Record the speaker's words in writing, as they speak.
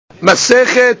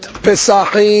Masechet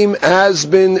Pesachim has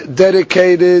been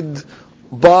dedicated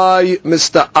by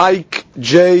Mr. Ike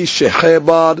J.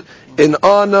 Shehebar in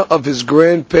honor of his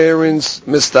grandparents,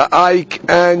 Mr. Ike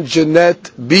and Jeanette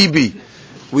Bibi.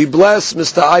 We bless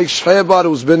Mr. Ike Shehebar,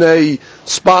 who's been a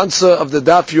sponsor of the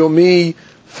Daf Yomi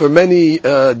for many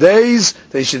days.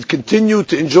 They should continue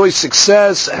to enjoy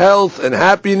success, health, and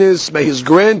happiness. May his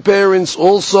grandparents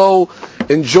also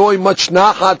enjoy much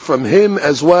nahat from him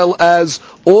as well as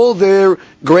all their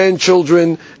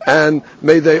grandchildren, and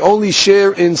may they only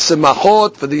share in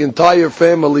semachot for the entire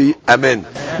family. Amen.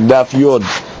 Daf Yod.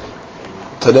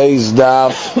 Today's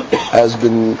daf has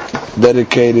been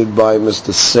dedicated by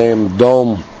Mr. Sam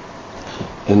Dome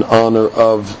in honor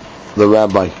of the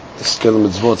rabbi. Skill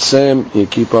mitzvot. Sam, you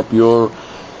keep up your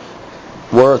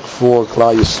work for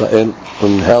Klal Yisrael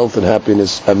in health and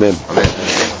happiness. Amen.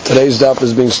 Today's daf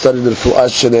is being studied in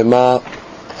Fu'at Shelema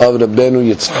of Rabbeinu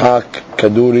Yitzhak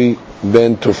Kaduri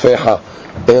ben Tufeha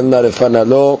Elna Refana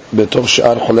Lo Betoch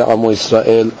She'ar Cholei Amo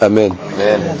Yisrael. Amen.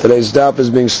 Today's daf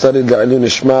is being studied Le'ilui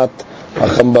Nishmat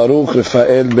Hacham Baruch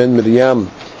Rafael ben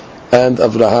Miriam and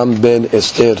Avraham ben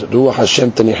Esther. Ruach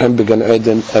Hashem Tanichem Began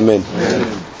Eden. Amen.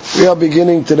 We are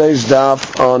beginning today's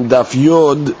daf on Daf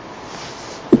Yod,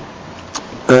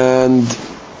 and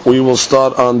we will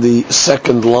start on the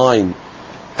second line.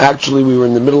 Actually, we were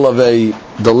in the middle of a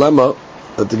dilemma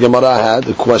that the Gemara had,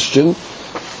 a question.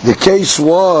 The case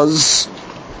was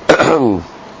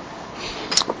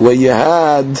where you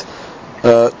had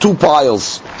two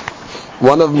piles,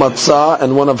 one of matzah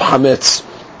and one of hametz.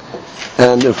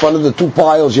 And in front of the two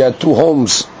piles you had two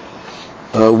homes.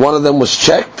 One of them was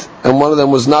checked and one of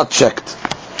them was not checked.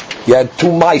 You had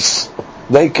two mice.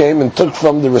 They came and took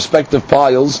from the respective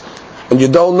piles, and you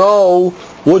don't know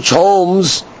which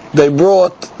homes they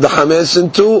brought the hametz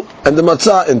into and the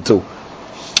matzah into.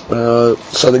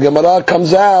 So the Gemara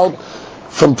comes out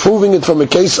from proving it from a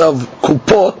case of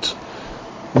kupot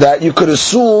that you could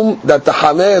assume that the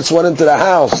hametz went into the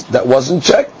house that wasn't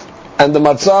checked and the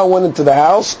matzah went into the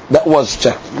house that was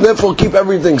checked. Therefore, keep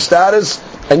everything status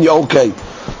and you're okay.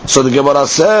 So the Gemara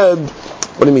said,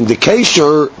 what do you mean? The case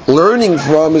you're learning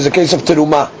from is a case of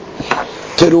terumah.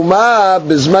 Terumah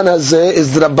bizman hazeh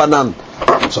is drabanan.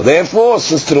 So therefore,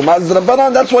 since terumah is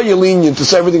drabanan, that's why you're lenient to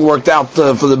say everything worked out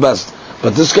for the best.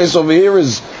 But this case over here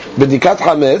is bedikat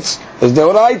hametz, is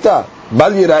deoraita.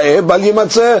 Bal yira'eh, bal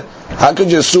yimatzeh. How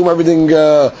could you assume everything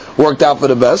worked out for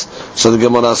the best? So the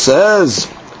Gemara says,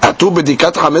 atu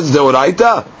bedikat hametz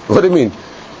deoraita? What do you mean?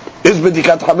 Is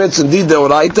bedikat hametz indeed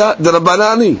deoraita?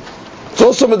 Drabanani. It's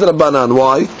also midrabanan.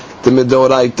 Why? The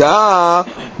midoraita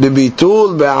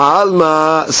bibitul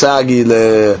be'alma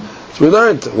sagile. So we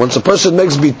learned, once a person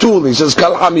makes bitul, he says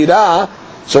kal hamira,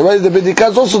 so already the bedikat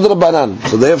is also drabanan.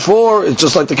 So therefore, it's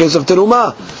just like the case of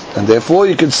terumah. And therefore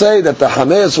you could say that the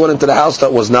hametz went into the house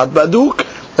that was not baduk,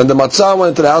 and the matzah went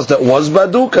into the house that was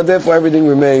baduk, and therefore everything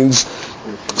remains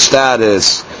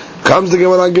status. Comes the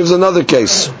Gemara and gives another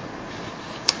case.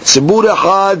 Tzibur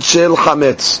echad shel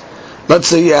hametz. Let's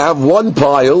say you have one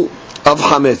pile of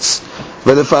hametz.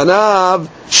 V'lefanav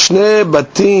shnei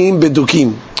batim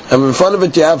bedukim. And in front of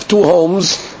it you have two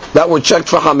homes that were checked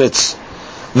for hametz.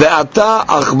 Ve'ata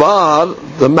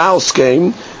akhbar, the mouse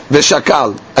came,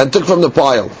 ve'shakal, and took from the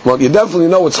pile. Well, you definitely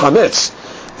know it's hametz.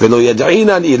 Ve'lo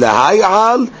yad'inan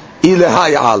ilahay'al,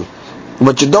 ilahay'al.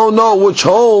 But you don't know which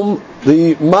home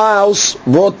the mouse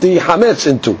brought the hametz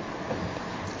into.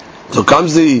 So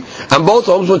comes and both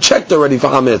homes were checked already for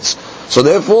hametz. So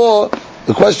therefore,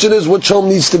 the question is, which home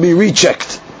needs to be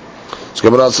rechecked? So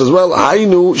Gemara says, well,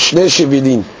 Hainu Shnei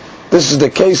Shevilin. This is the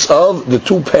case of the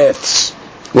two paths.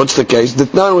 What's the case?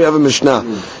 Ditnan, we have a Mishnah.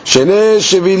 Shnei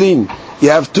Shevilin. You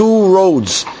have two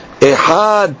roads.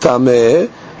 Ehad Tameh,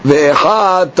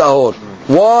 ve'ehad Tahor.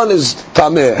 One is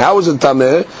Tameh. How is it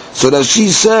Tameh? So that she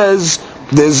says,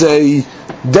 there's a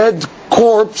dead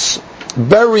corpse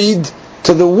buried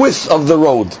to the width of the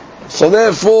road. So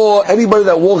therefore, anybody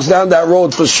that walks down that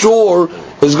road for sure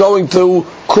is going to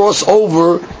cross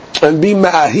over and be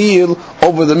ma'ahil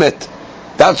over the met.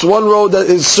 That's one road that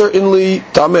is certainly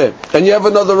tameh. And you have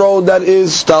another road that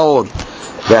is tahor.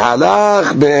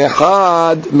 Be'halach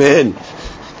be'echad mehen.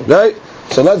 Right?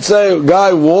 So let's say a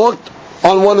guy walked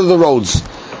on one of the roads.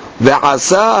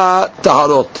 Ve'asa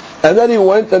taharot. And then he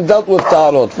went and dealt with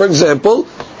taharot. For example,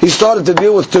 he started to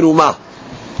deal with terumah.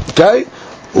 Okay?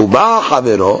 Uba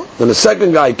Havero, then the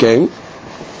second guy came,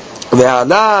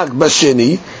 Ve'anak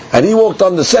Basheni, and he walked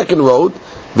on the second road,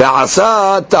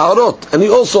 Ve'asa Taharot, and he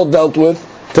also dealt with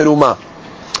Terumah.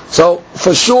 So,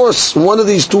 for sure, one of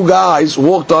these two guys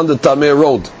walked on the Tameh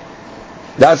road.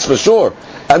 That's for sure.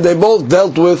 And they both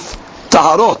dealt with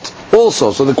Taharot.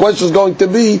 also. So the question is going to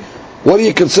be, what do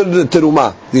you consider the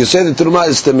terumah? Do you say the terumah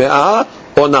is teme'ah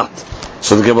or not?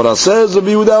 So the Gemara says, Rabbi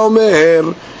Yehuda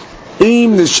Omer,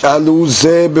 Im nish'alu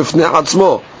ze b'fnei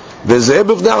atzmo, v'ze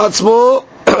b'fnei atzmo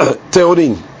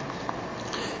teorin.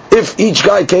 If each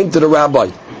guy came to the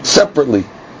rabbi separately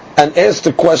and asked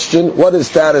the question what his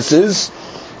status is,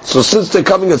 so since they're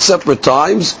coming at separate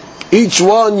times, each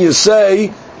one you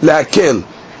say la'akil,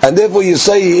 and therefore you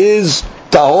say he is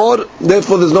tahor,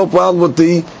 therefore there's no problem with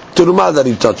the terumah that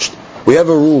he touched. We have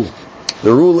a rule.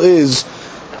 The rule is,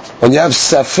 when you have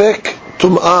safek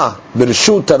tum'ah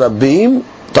b'reshut harabim,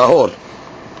 tahor.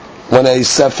 When a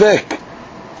safek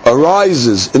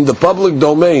arises in the public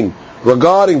domain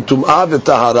regarding tum'ah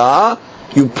v'tahara,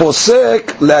 you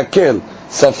posek la'akil.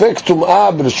 Safek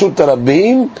tum'ah b'reshut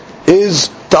harabim is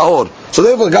tahor. So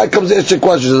therefore the guy comes to ask you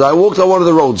questions. Says, I walked on one of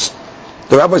the roads.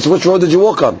 The rabbi says, which road did you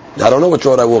walk on? I don't know which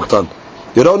road I walked on.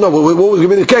 You don't know. What was going to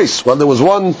be the case? Well, there was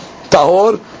one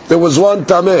tahor, there was one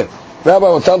tameh. The rabbi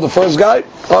will tell the first guy,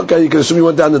 okay, you can assume you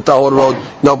went down the tahor road,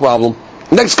 no problem.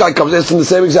 Next guy comes asking the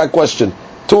same exact question.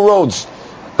 Two roads.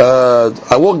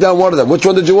 I walked down one of them. Which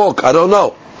one did you walk? I don't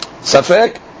know.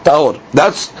 Safek, tahor.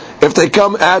 That's if they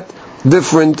come at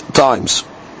different times.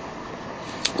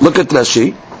 Look at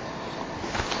Rashi.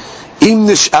 Im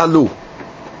nish'alu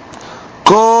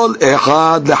kol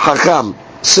echad lechacham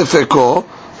sefeko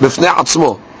b'fnei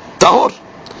atzmo tahor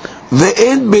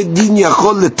ve'en bedin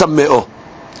yachol letameo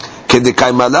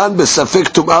kedekaymalan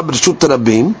besafek tum'ah b'reshut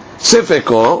harabim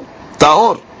sefeko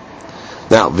tahor.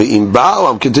 Now ve'im ba'u,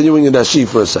 I'm continuing in Rashi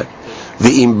for a sec.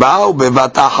 Ve'im ba'u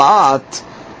bevat achat,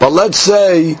 but let's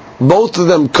say both of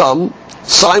them come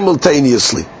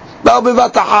simultaneously. Ba'u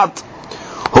bevat achat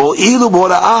ho'ilu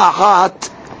b'hora'ah achat.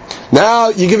 Now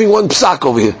you're giving one psak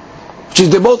over here.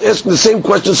 They're both asking the same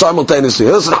question simultaneously.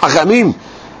 Listen, Hachamim,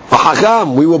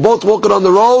 Hacham, we were both walking on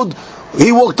the road.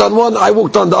 He walked on one, I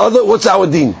walked on the other. What's our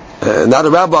deen? Not a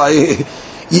rabbi.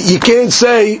 You can't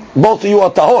say both of you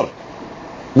are tahor,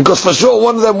 because for sure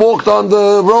one of them walked on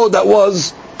the road that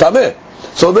was tameh.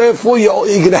 So therefore you're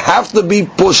going to have to be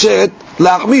poshet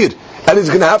la'achmir, and he's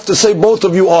going to have to say both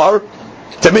of you are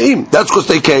tameim. That's because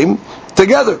they came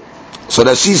together. So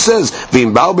that she says,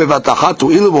 "V'im ba'u bevat achat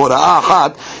u'ilu b'hora'ah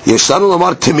achat, yeshanu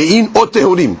lomar temein o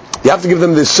tehorim." You have to give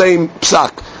them the same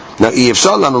psak. Now,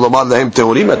 yefshar lanu lomar lahem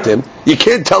tehorim atem. You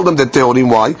can't tell them that tehorim.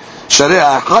 Why? Sharei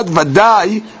achat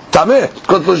vadai tameh.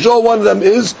 Because for sure one of them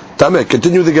is tameh.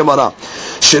 Continue the Gemara.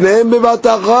 Shneim bevat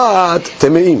achat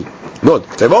temein. Good.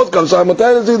 They both come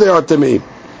simultaneously. They are temein.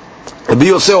 Rabbi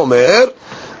Yosef Omer,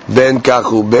 ben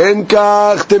kach u ben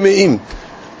kach temein.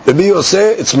 Rabbi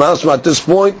Yosef, it's mashma at this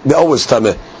point, they're always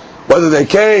tameh. Whether they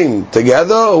came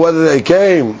together or whether they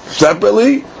came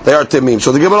separately, they are tamim.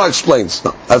 So the Gemara explains.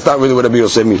 No, that's not really what Rabbi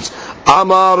Yosef means.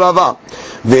 Amar Rava,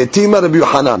 ve'tima Rabbi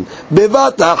Yohanan,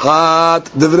 bevat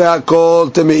achat divrei hakol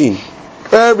tameim.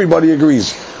 Everybody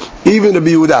agrees. Even Rabbi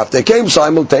Yehuda, if they came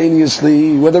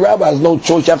simultaneously, where the rabbi has no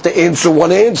choice, you have to answer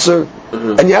one answer,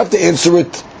 and you have to answer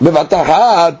it bevat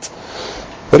achat.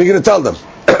 What are you going to tell them?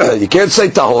 You can't say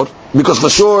tahor, because for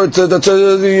sure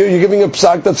you're giving a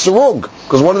psak that's wrong,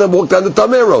 because one of them walked down the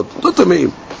Tameh road. Not to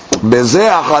me.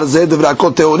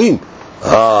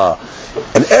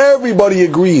 And everybody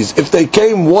agrees, if they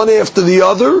came one after the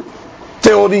other,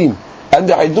 teorim. And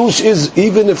the hadush is,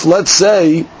 even if, let's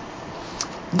say,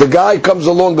 the guy comes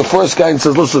along, the first guy, and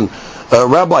says, listen,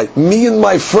 Rabbi, me and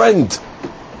my friend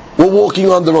were walking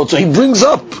on the road. So he brings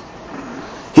up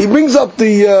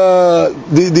the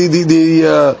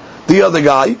other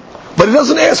guy, but he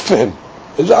doesn't ask for him.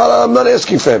 I'm not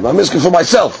asking for him. I'm asking for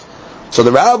myself. So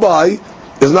the rabbi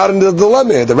is not in the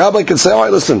dilemma. The rabbi can say, all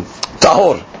right, listen,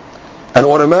 tahor. And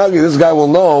automatically this guy will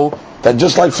know that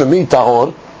just like for me,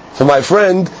 tahor, for my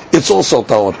friend, it's also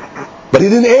tahor. But he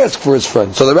didn't ask for his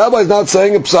friend. So the rabbi is not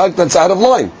saying a psak that's out of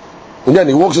line. Again,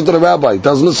 he walks into the rabbi. He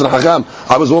tells him, listen, Hakam,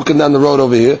 I was walking down the road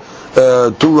over here.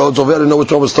 Two roads over here. I didn't know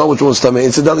which one was tahor, which one was tameh.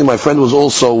 Incidentally, my friend was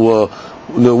also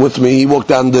with me. He walked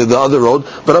down the other road.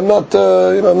 But I'm not,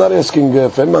 I'm not asking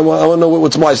for him. I want to know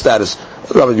what's my status.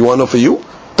 Rabbi, you want to know for you?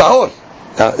 Tahor.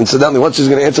 Incidentally, once he's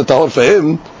going to answer tahor for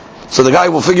him, so the guy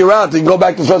will figure out. He can go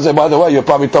back to his friend and say, by the way, you're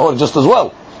probably tahor just as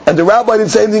well. And the rabbi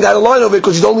didn't say anything out of line of it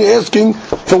because he's only asking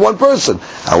for one person.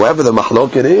 However, the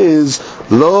mahloket is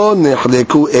lo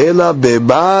nehleku ela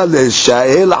beba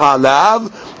leshael alav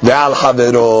ve'al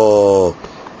havero.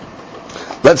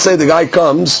 Let's say the guy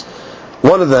comes,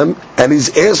 one of them, and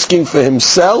he's asking for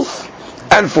himself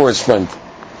and for his friend.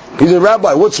 He's a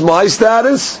rabbi. What's my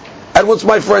status and what's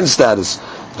my friend's status?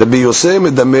 Rabbi Yosef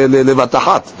medameh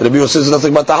levatahat. Rabbi Yosef says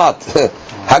nothing but tahat.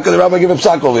 How can the rabbi give a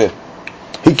psak over here?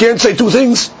 He can't say two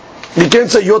things. You can't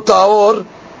say you're tahor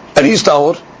and he's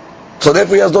tahor. So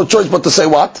therefore he has no choice but to say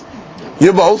what?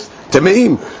 You're both.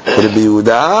 Temeim.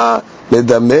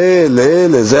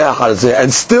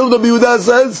 And still the Yehuda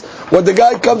says, when the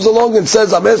guy comes along and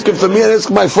says, I'm asking for me and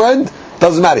asking my friend,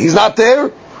 doesn't matter. He's not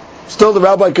there. Still the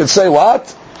rabbi could say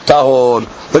what? Tahor.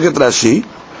 Look at Rashi.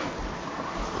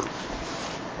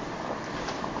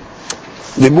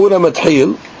 Dibura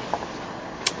matchil.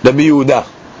 Rabbi Yehuda.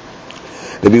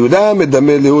 Rabbi Yehuda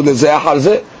מדמה להוא לזה אחר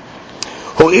זה.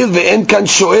 הואיל ואין כאן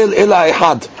שואל אלא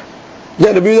אחד.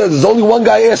 Yeah, Rabbi Yehuda, there's only one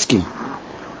guy asking.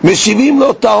 משיבים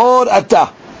לו טהור אתה.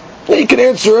 You can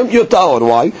answer him, you're טהור.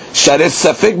 Why? שהרי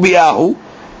ספק ביהו.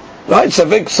 Right?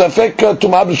 ספק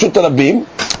טומאה ברשות הרבים.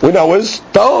 We know is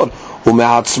טהור.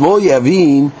 ומעצמו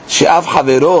יבין שאף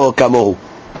חברו כמוהו.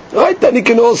 Right? Then he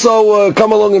can also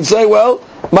come along and say, well,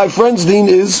 my friend's deen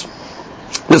is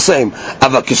the same.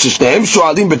 But when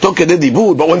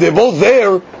they're both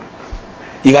there,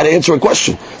 you got to answer a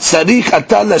question.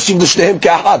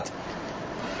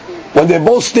 When they're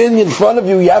both standing in front of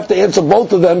you, you have to answer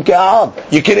both of them.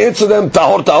 You can answer them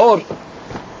tahor tahor.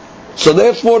 So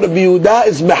therefore, the Yehuda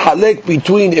is mehalek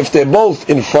between if they're both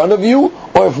in front of you,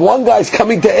 or if one guy is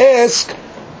coming to ask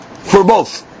for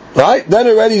both. Right? Then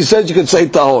already he says you can say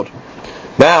tahor.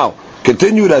 Now,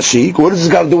 continue Rashi. What does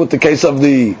this got to do with the case of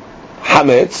the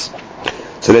Hametz?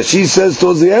 So Rashi says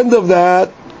towards the end of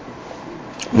that,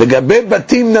 לגבי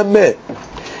בתים נמה,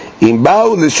 אם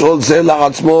באו לשאול זה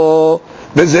לעצמו,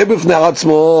 וזה בפני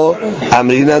עצמו,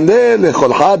 אמרינן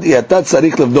לכל אחד, אתה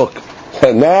צריך לבדוק.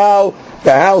 And now,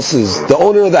 the houses, the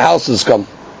owner of the houses come.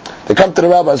 They come to the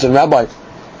rabbi and say, Rabbi,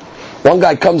 one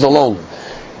guy comes alone.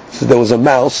 So there was a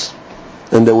mouse,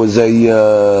 and there was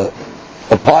a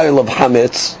pile of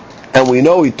hametz, and we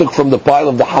know he took from the pile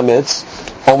of the hametz,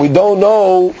 and we don't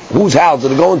know whose house.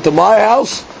 Did it go into my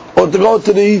house, or did it go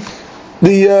into the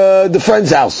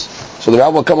friend's house? So the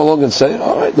rabbi will come along and say,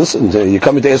 all right, listen, you're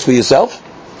coming to ask for yourself?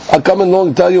 I'll come along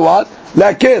and tell you what?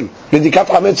 Lakin, Bidikat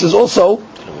hametz is also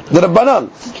the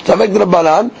Rabbanan. Tavek the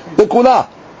Rabbanan, the Kula.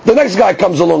 The next guy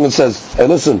comes along and says, hey,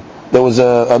 listen, there was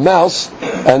a mouse,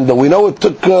 and we know it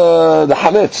took the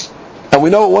hametz, and we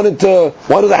know it went into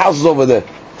one of the houses over there.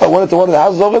 I went into one of the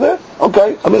houses over there?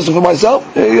 Okay, I'm listening for myself.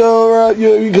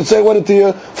 You can say it went into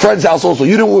your friend's house also.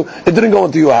 It didn't go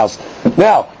into your house.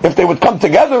 Now, if they would come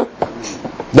together,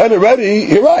 then already,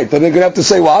 you're right. Then they're going to have to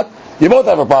say what? You both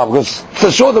have a problem, because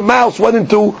for sure the mouse went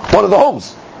into one of the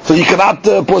homes. So you cannot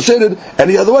proceed it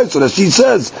any other way. So that she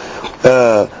says,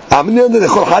 so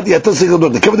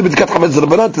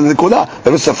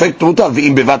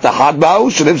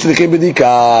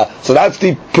that's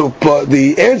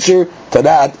the answer to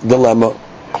that dilemma.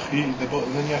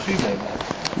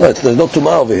 No, there's no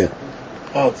tum'ah over here.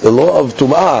 The law of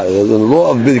tum'ah, the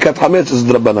law of bidikat hametz is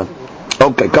drabanan.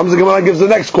 Okay, comes the Gemara, gives the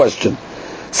next question.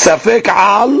 Safek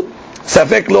al,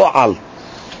 safek lo al.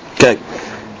 Okay.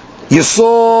 You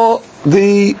saw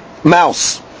the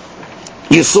mouse.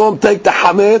 You saw him take the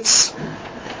hametz,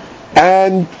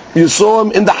 and you saw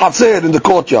him in the hatzer, in the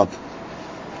courtyard.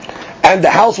 And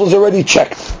the house was already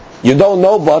checked. You don't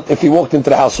know, but if he walked into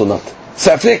the house or not.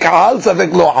 Safek al,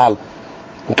 safek lo al.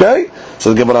 Okay?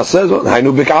 So the Gemara says,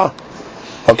 Hainu bik'ah.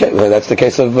 Okay, well, that's the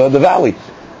case of the valley.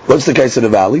 What's the case of the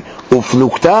valley?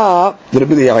 Uflukta, the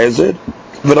Rabbi Eliezer,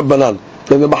 the Rabbanan.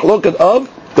 The mahlokat of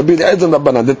the Rabbi Eliezer and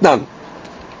Rabbanan. Ditnan.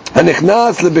 A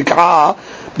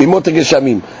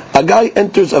guy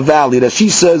enters a valley that she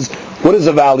says, what is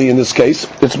a valley in this case?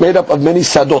 It's made up of many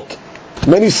sadot.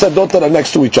 Many sadot that are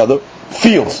next to each other.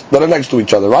 Fields that are next to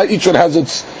each other, right? Each one has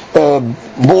its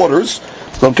borders,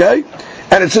 okay?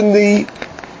 And it's in the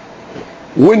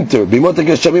winter, in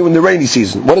the rainy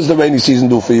season. What does the rainy season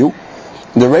do for you?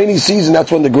 In the rainy season, that's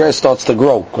when the grass starts to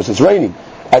grow, because it's raining.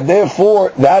 And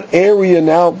therefore, that area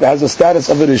now has a status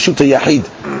of a Reshut Yahid.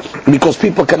 Because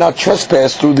people cannot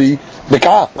trespass through the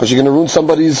Bik'ah, because you're going to ruin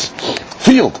somebody's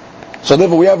field. So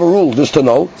therefore, we have a rule, just to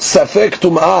know, Safek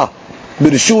Tum'ah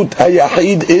B'Reshut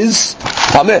Yahid is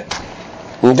Tameh.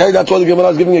 Okay, that's why the Gemara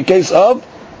is giving a case of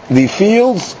the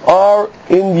fields are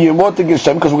in the Yemot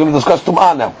Geshem, because we're going to discuss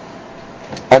Tum'ah now.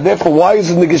 And therefore, why is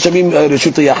in the Geshamim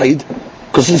Reshut Yahid?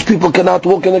 Because these people cannot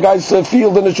walk in the guy's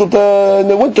field in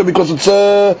the winter because it's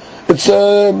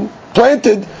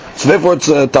planted, so therefore it's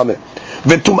tameh.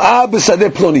 V'tum'ah b'sadeh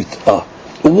plonit.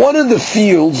 One of the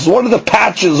fields, one of the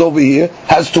patches over here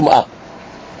has tum'ah.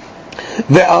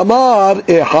 Ve'amar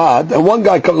ehad, and one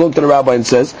guy comes along to the rabbi and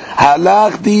says,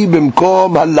 halachti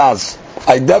b'mkom halaz.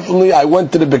 I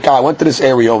went to the Bik'ah, I went to this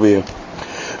area over here.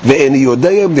 Ve'eni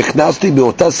yodei nechnasti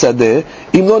be'ota sadeh,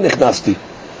 im lo nechnasti.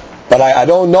 but I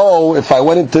don't know if I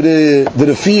went into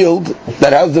the field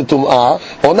that has the tum'ah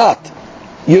or not.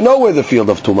 You know where the field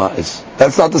of tum'ah is.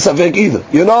 That's not the safek either.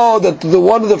 You know that the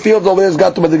one of the fields over there has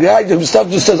got tum'ah. The guy himself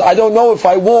just says, I don't know if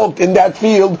I walked in that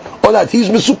field or not. He's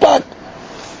mesupak.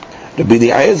 Rabbi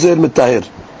Eliezer mitahir.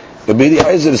 Rabbi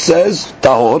Eliezer says,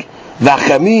 tahor,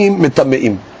 v'achamim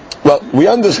mitameim. Well, we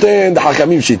understand the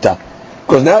Hakamim Shita.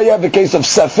 Because now you have the case of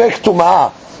Safek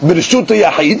Tum'ah B'Rishut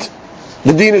Yahid.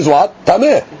 The deen is what?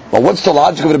 Tameh. Well, what's the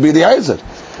logic of Rabbi Eliezer?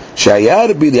 Shaya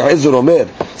Rabbi Eliezer Omer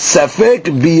Safek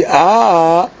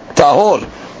Bi'ah Tahor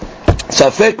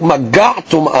Safek Maga'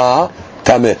 Tum'ah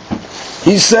Tameh.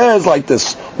 He says like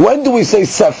this. When do we say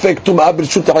Safek Tum'ah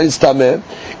B'Rishut Yahid is Tameh?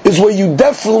 Is where you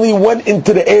definitely went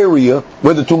into the area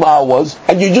where the Tum'ah was,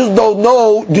 and you just don't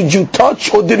know, did you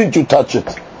touch or didn't you touch it?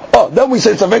 Oh, then we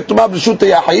say Safek Tum'ah B'Rishut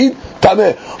Yahid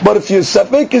Tameh. But if your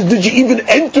Safek is, did you even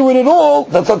enter it at all?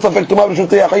 That's not Safek Tum'ah B'Rishut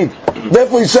Yahid.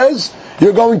 Therefore he says,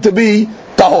 you're going to be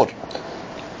Tahor.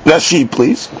 Rashi,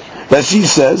 please. Rashi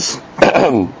says,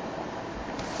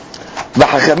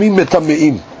 V'Hachamim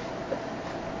Metame'im.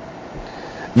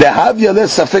 V'Hav Yaleh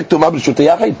Safek Tum'ah B'Rishut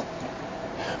Yahid.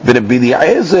 V'Rabbi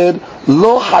Eliezer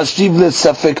Lo Hashiv Le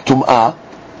Safek Tum'ah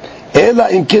Ela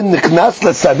Im Ken Niknas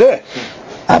LeSadeh.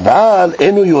 אבל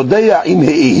אינו יודע אם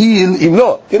העיל, אם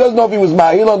לא. He doesn't know if he was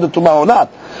ma'il on the tumah or not.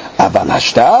 אבל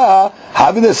השתאה,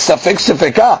 having a ספק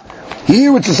ספקה.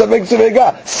 Here it's a ספק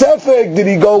ספקה. ספק, did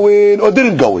he go in or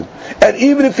didn't go in? And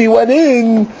even if he went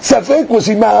in, ספק, was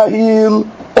he ma'il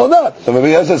or not? So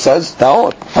maybe as it says,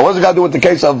 tahor. Now what's it got to do with the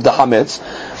case of the chametz?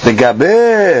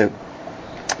 לגבי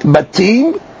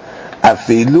בתים,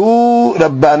 אפילו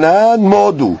רבנן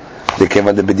מודו. Here again,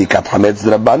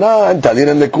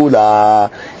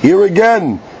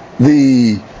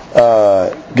 the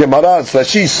Gemara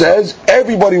Rashi says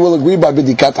everybody will agree by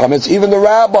B'dikat Hametz, even the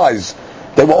rabbis.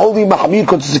 They were only Mahamid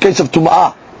because it's the case of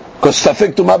Tum'ah, because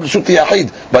Safek Tum'ah B'Rishut Yahid.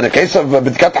 But in the case of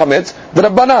B'dikat Hametz, the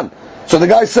Rabbanan. So the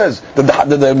guy says, did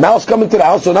the mouse come into the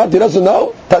house or not? He doesn't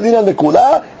know. Talina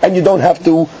Nekula, and you don't have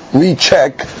to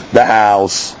recheck the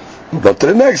house. Go to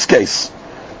the next case.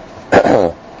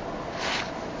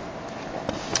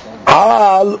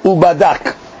 Al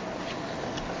ubadak.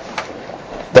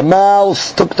 The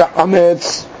mouse took the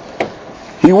hametz.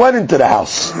 He went into the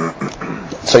house.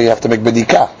 So you have to make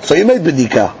bedika. So you made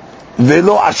bedika.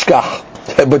 Velo ashkach.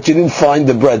 But you didn't find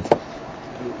the bread.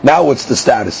 Now what's the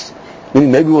status?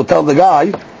 Meaning maybe we'll tell the guy,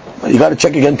 you got to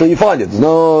check again until you find it. There's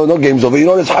no games over here.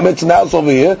 You know there's hametz in the house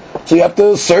over here. So you have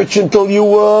to search until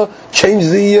you change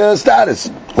the status.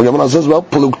 When Yamana says, well,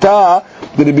 pulukta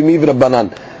b'Rabbi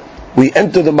Rabbanan. We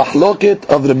enter the mahloket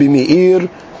of Rabbi Meir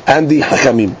and the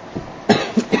Hachamim.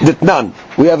 Ditnan,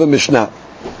 we have a Mishnah.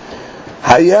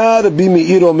 Haya Rabbi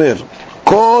Meir Omer,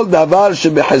 Kol davar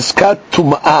shebeheskat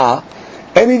tum'ah,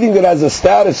 anything that has a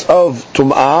status of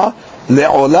tum'ah,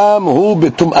 le'olam hu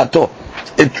betum'ato.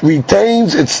 It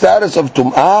retains its status of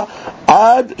tum'ah,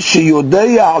 ad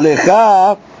sheyodeya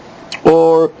alecha,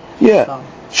 or,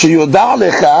 sheyoda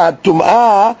alecha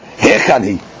tum'ah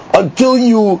hechani. Until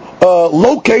you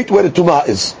locate where the tum'ah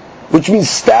is, which means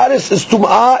status is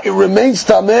tum'ah, it remains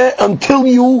tameh until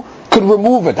you can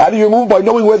remove it. How do you remove? By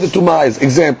knowing where the tum'ah is.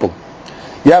 Example,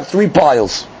 you have 3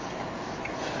 piles,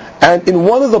 and in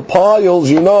one of the piles,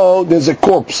 you know, there's a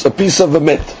corpse, a piece of a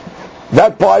meat.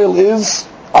 That pile is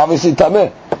obviously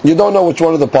tameh. You don't know which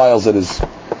one of the piles it is.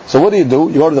 So what do?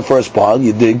 You go to the first pile,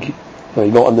 you dig,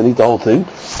 you go underneath the whole thing,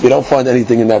 you don't find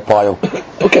anything in that pile.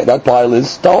 Okay, that pile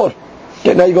is tahor.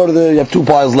 Okay, now you have 2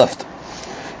 piles left.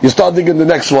 You start digging the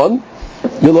next one,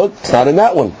 you look, it's not in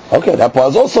that one. Okay, that pile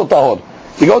is also tahor.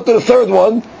 You go to the third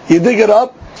one, you dig it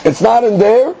up, it's not in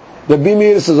there. The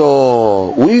Bimir says,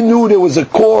 oh, we knew there was a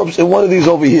corpse in one of these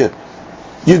over here.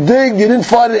 You dig, you didn't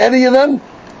find any of them,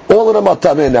 all of them are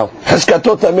tameh now. Heskat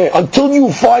tameh. Until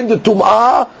you find the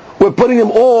tum'ah, we're putting them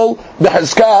all the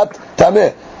heskat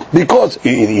tameh. Because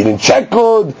he didn't check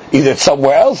good, either it's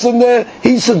somewhere else in there.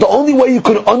 He said the only way you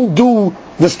could undo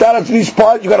the status of these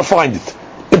parts, you got to find it.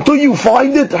 Until you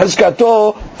find it,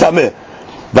 haskato tameh.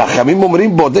 V'achamim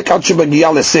omrim bodek ad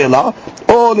shebagia lesela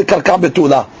or lekarka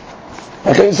betula.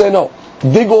 Okay, you say no.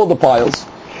 Dig all the piles,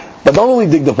 but don't only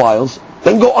dig the piles.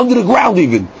 Then go under the ground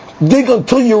even. Dig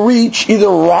until you reach either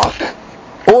rock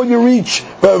or you reach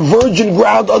virgin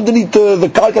ground underneath the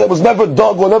karka that was never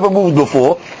dug or never moved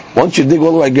before. Once you dig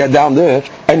all the way down there,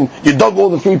 and you dug all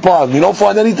the 3 piles, and you don't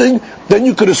find anything, then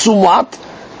you could assume what?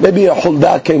 Maybe a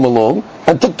huldah came along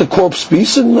and took the corpse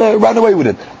piece and ran away with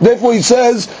it. Therefore he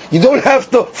says, you don't have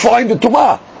to find the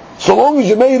tumah. So long as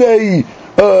you made a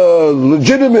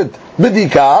legitimate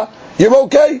bidika, you're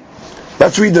okay.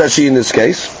 Let's read Rashi in this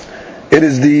case. It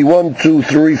is the 1, 2,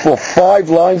 3, 4, 5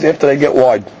 lines after they get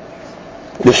wide.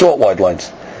 The short wide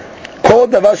lines. כל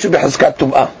דבר שבחזקת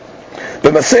טומאה.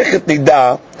 במסכת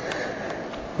נידה,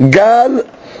 גל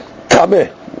טמא.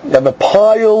 You have a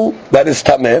pile that is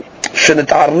טמא,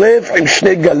 שנתערב עם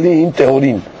שני גלים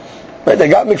טהורים. They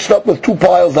got mixed up with two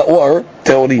piles that were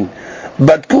טהורים.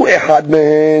 בדקו אחד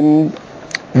מהם,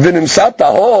 ונמצא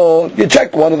טהור, you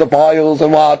check one of the piles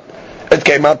and what? It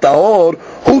came out טהור,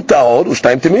 הוא טהור,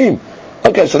 ושתיים טמאים.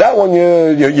 Okay, so that one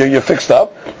you fixed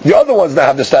up. The other ones that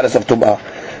have the status of טומאה.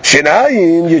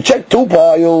 שניים, you check two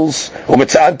piles,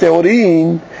 ומצאן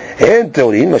טהורים, אין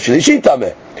טהורים, והשלישי טמא.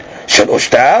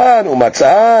 שלושתן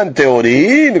ומצאן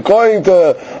טהורים, according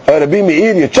to Rabbi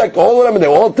Meir, you check all of them and they're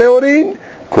all טהורים,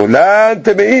 כולן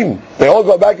טמאים. They all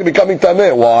go back to becoming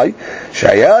טמא. Why?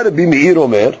 שהיה רבי מאיר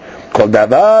אומר, כל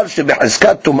דבר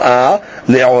שבחזקת טומאה,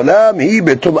 לעולם היא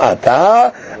בטומאתה,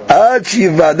 עד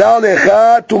שיוודע לך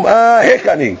טומאה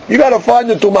היכני. You got to find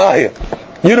the טומאה here.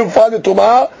 You don't find the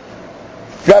טומאה,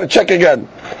 you got to check again.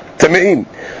 טמאים.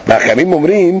 והחכמים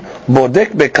אומרים, בודק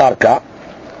בקרקע,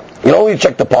 you only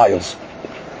check the piles.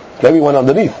 Then we went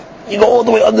underneath. You go all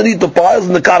the way underneath the piles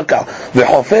in the karka.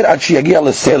 וחופר עד שיגיע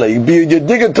לסלע. You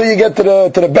dig until you get to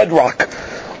the bedrock.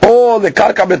 Or the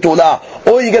karka betula.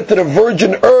 Or you get to the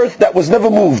virgin earth that was never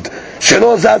moved.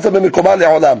 שלא זזה במקומה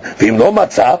לעולם. ואם לא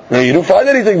מצא, you don't find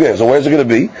anything there. So where's it going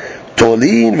to be?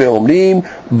 תולין ואומרים,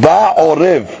 בא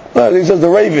עורב. He says the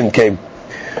raven came.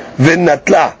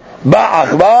 ונטלה. בא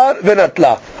עכבר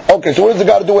ונטלה. Okay, so what does it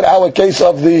got to do with our case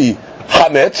of the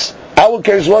Hametz? Our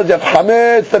case was you have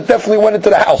Hametz that definitely went into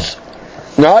the house.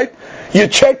 Right? You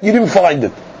checked, you didn't find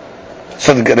it.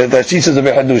 So the she says,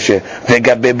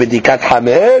 Vegabe bedikat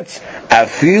Hametz,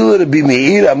 afil Rabbi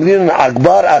Meir, amrin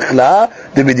akbar akhla,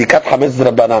 the bedikat Hametz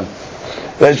Rabbanan.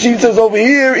 The she says over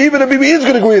here, even Rabbi Meir is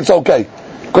going to agree it's okay.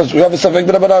 Because we have a Safek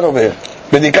Rabbanan over here.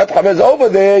 Bedikat Hametz over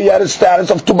there, you had a status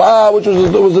of Tum'ah, which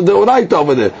was a Deoraita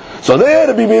over there. So there,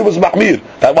 Rabbi Meir was Mahmir.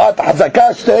 That what?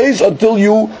 Hazakah stays until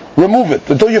you remove it,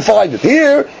 until you find it.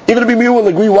 Here, even Rabbi Meir will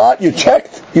agree what? You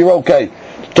checked, you're okay.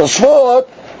 Tosfot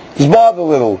is bothered a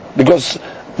little, because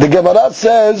the Gemara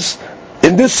says,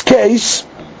 in this case,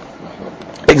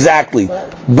 exactly,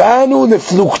 Banu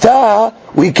leflukta,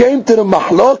 we came to the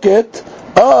mahloket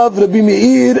of Rabbi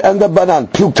Meir and the Banan.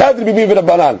 Plukta Rabbi Meir and the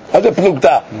Banan. That's a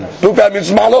plukta. Plukta means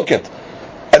mahloket.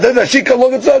 And then the Shika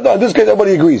look and said, no, in this case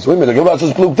everybody agrees. Wait a minute, the Gemara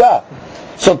says plukta.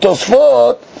 So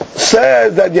Tosfot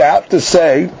says that you have to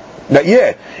say that,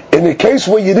 yeah, in the case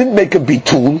where you didn't make a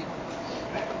bitul,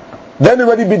 then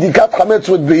already bidikat chametz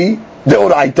would be the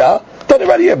oraita. Then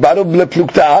already a baro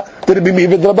plukta to be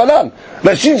Meir and the Banan.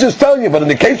 Now she's just telling you, but in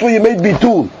the case where you made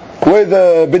bitul, where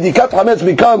the bidikat chametz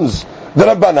becomes the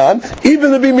Rabbanan,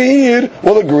 even the Rabbi Meir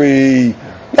will agree.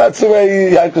 That's the way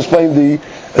you have to explain the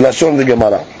Lashon of the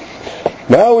Gemara.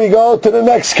 Now we go to the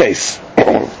next case.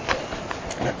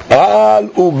 Al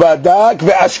ubadak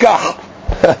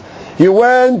ve'ashkach. You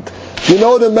went,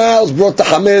 the males brought the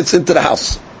chametz into the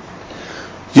house.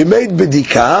 You made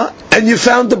bidika and you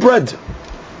found the bread.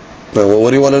 Well,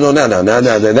 what do you want to know now?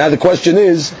 Now the question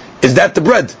is that the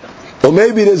bread? Or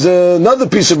maybe there's another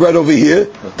piece of bread over here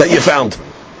that you found.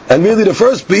 And really the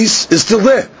first piece is still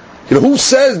there. Who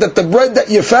says that the bread that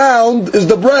you found is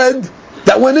the bread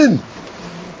that went in?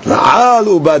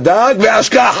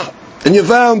 And you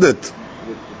found it.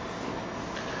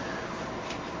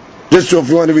 Just so if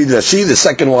you want to read Rashi, the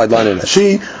second wide line in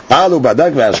Rashi, Alu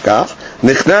badak ve'ashkach,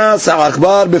 nichnas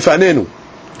ha'akbar befanenu,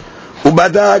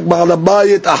 ubadak ba'al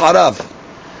habayit aharav,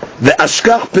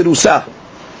 ve'ashkach perusa,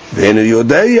 ve'enu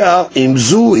yodeya im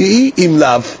zuhi im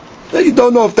lav. You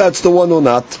don't know if that's the one or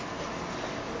not.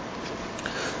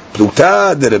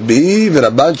 Plukta de Rabbi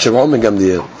ve'Rabban Shimon ben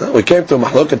Gamliel. We came to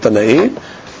Mahloket Tanaim,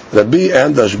 Rabbi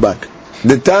and Ashbak.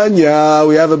 The Tanya,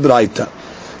 we have a Braita.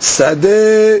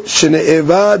 Sadeh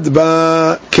shene'evad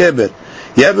ba kever.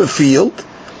 You have a field,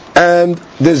 and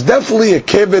there's definitely a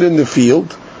kever in the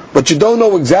field, but you don't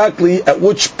know exactly at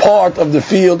which part of the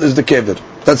field is the kever.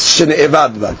 That's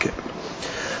shene'evad ba kever.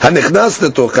 Hanichnas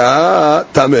letocha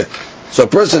tameh. So a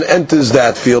person enters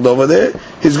that field over there,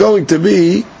 he's going to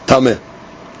be tameh.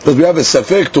 Because we have a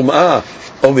safek tum'ah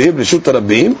over here, b'reshut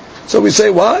rabim. So we say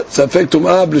what? Safek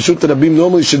tum'ah b'reshut rabim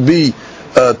normally should be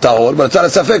tahor, but it's not a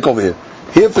safek over here.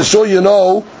 Here for sure you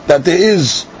know that there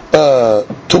is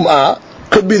tum'ah.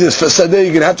 Could be this fasadeh,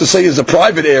 you're going to have to say is a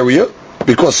private area,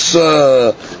 because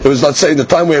it was, let's say, the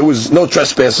time where it was no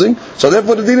trespassing. So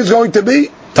therefore the din is going to be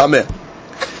tameh.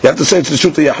 You have to say it's the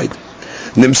shut yahid.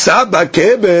 Nimsa ba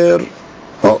keber.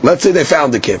 Let's say they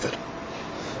found the kever,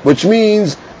 which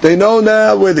means they know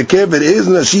now where the kever is,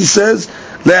 and she says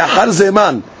le'achar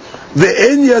zeman,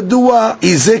 Ve'en yadua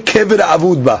izeh kever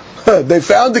avud ba. They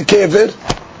found the kever,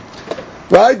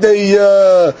 right?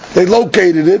 They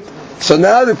located it. So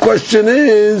now the question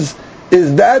is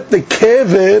that the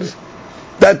kever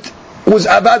that was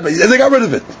avad ba? They got rid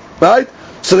of it, right?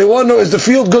 So they want to know, is the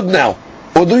field good now?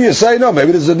 Or do you say, no,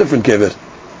 maybe this is a different kever.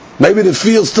 Maybe the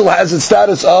field still has its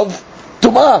status of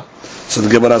tumah. So the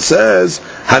Gemara says,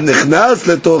 hanichnas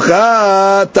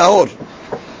letocha tahor.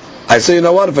 I say, you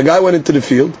know what? If a guy went into the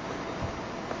field,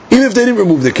 even if they didn't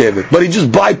remove the kever, but he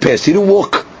just bypassed, he didn't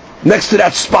walk next to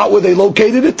that spot where they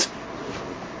located it,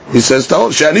 he says,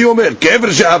 tahor. Shani omer,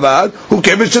 kever she'avad, hu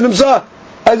kever she'nimsa.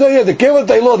 I say, yeah, the kever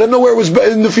they lost, they know where it was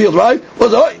in the field, right?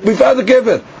 Well, oh, we found the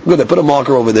kever. Good, they put a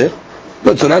marker over there.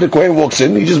 Good, so now the Kohen walks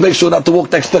in, he just makes sure not to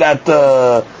walk next to that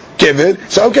kever.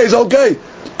 So okay, it's okay.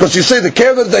 Because you say the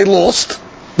kever they lost,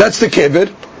 that's the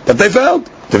kever that they found.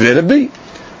 Devnei Rabbi.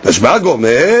 Rashba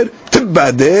Gomer,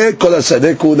 Tibbadeh kol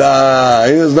hasadeh kula.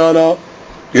 He says, no.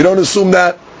 You don't assume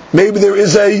that. Maybe there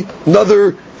is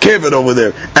another kever over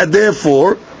there. And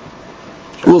therefore,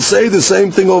 we'll say the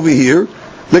same thing over here.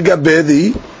 Legabe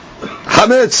the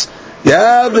Hametz. You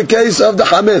have the case of the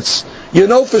Hametz. You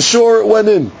know for sure it went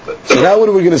in. So now what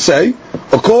are we going to say?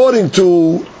 According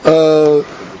to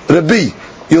Rabbi,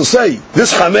 you'll say,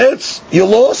 this Hametz you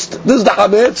lost, this is the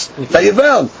Hametz that you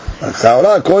found.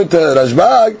 According to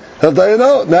Rashbag, he'll tell you,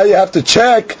 no, now you have to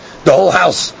check the whole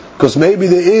house, because maybe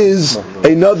there is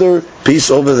another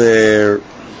piece over there.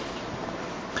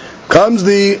 Comes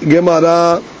the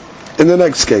Gemara in the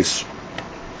next case.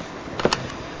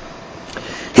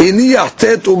 Hiniyah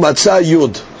tet umatzah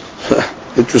yud.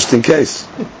 Interesting case.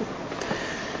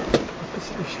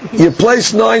 You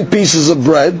placed 9 pieces of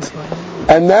bread,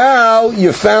 and now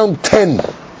you found 10.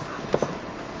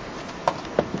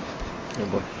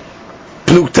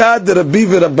 Pluktad Rabbi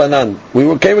v'Rabbanan. We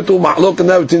came into a mahlok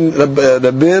now between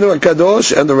Rabbeinu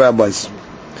HaKadosh and the rabbis.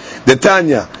 The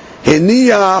Tanya,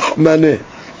 Hiniyah maneh.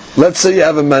 Let's say you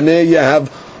have a maneh, you have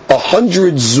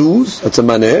 100 zuz, that's a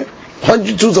maneh,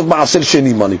 100 zuz of Ma'aser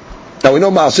Sheni money. Now we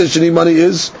know Ma'aser Sheni money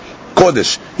is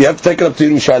Kodesh. You have to take it up to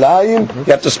Yerushalayim,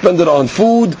 you have to spend it on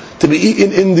food to be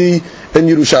eaten in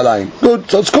Yerushalayim.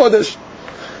 Good, so it's Kodesh.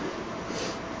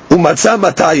 Umatzah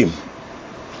matayim.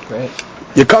 Great.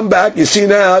 You come back, you see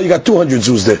now, you got 200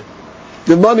 zuz there.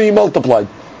 The money multiplied.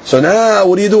 So now,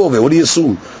 what do you do over it? What do you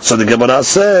assume? So the Gemara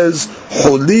says,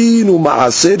 Hulin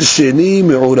u'ma'aser sheni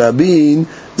me'urabin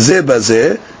ze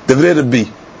bazeh devrei Rabbi.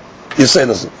 You say,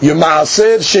 listen, your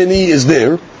ma'aser sheni is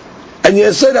there, and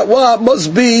you say that, well, it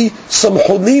must be some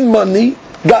hulin money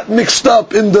got mixed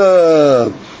up in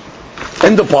the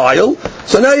pile.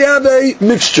 So now you have a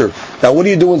mixture. Now what do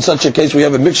you do in such a case where you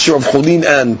have a mixture of hulin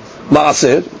and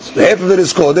ma'aser? Half of it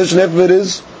is kodesh and half of it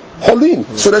is hulin.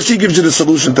 So Rashi gives you the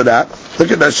solution to that.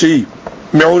 Look at Rashi.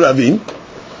 Me'uravin.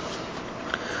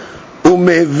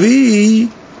 Umevi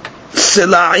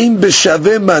sela'im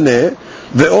b'shaveh maneh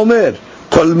ve'omer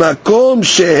kol makom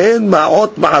shehen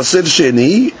ma'ot ma'aser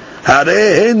sheni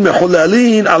הרי הן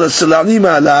מחוללים על הסלעים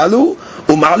הללו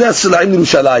ומעלה הסלעים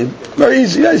לירושלים. Very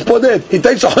easy. Yeah, he's put it. He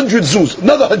takes 100 zuz,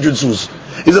 another 100 zuz.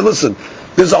 He said, listen,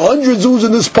 there's 100 zuz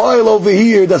in this pile over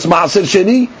here that's Ma'aser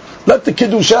Sheni. Let the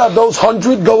Kiddushah, those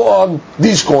 100 go on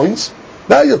these coins.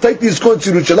 Now you'll take these coins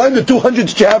to Yerushalayim. The 200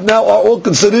 that you have now are all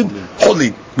considered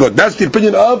holy. Good. That's the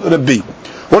opinion of Rabbi.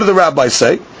 What do the rabbis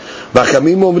say?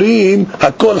 Bachamim omrim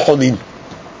hakol holin.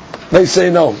 They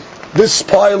say no. This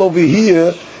pile over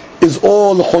here is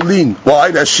all cholin.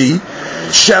 Why? Rashi,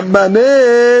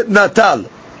 Shamane Natal.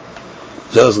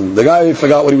 So listen, the guy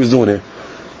forgot what he was doing here.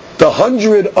 The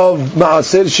 100 of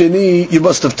Ma'aser Sheni you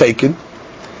must have taken,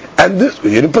 and this you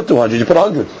didn't put 200, you put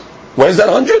 100. Where's that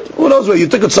 100? Who knows where? You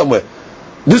took it somewhere.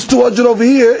 This 200 over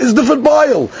here is different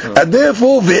pile, and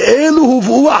therefore ve'elu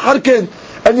huvu harken.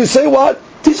 And you say what?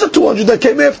 These are 200 that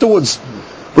came afterwards.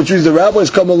 Which means the rabbis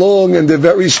come along and they're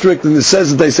very strict, and it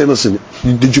says that they say, listen,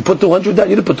 did you put 200 down?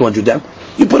 You didn't put 200 down.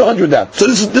 You put 100 down. So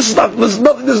this is not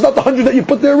the 100 that you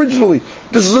put there originally.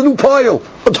 This is a new pile,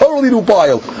 a totally new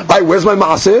pile. Where's my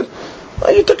maaser?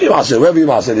 You took your maaser, wherever your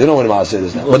maaser is. You know where the maaser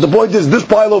is now. But the point is, this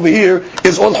pile over here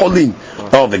is all cholin.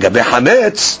 Oh, v'gabe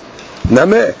hametz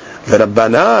nameh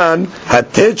v'rabbanan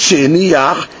hatet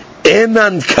she'eniach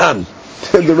enan kan.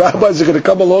 And the rabbis are going to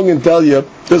come along and tell you,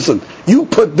 listen, you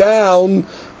put down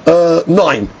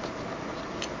 9.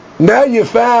 Now you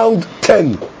found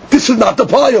 10. This is not the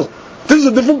pile. This is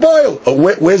a different pile. Oh,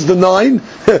 where's the 9?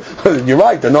 You're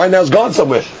right, the 9 now's gone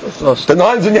somewhere. The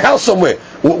 9's in your house somewhere.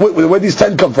 Where these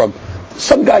 10 come from?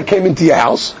 Some guy came into your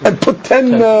house and put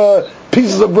 10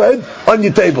 pieces of bread on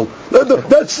your table.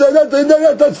 That's not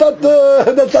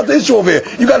the issue over here.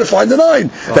 You got to find the 9.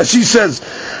 That she says,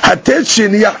 "Hatet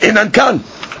sheniyach inan kan,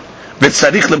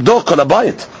 v'tzarich lebdok kol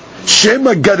habayit,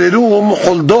 shema garerum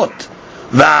holdot,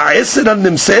 v'ha'eser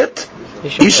al-nimset,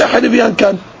 isha hariv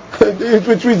kan."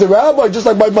 Which means the rabbi, just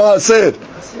like my ma said,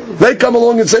 they come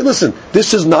along and say, listen,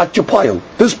 this is not your pile.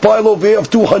 This pile over here of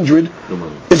 200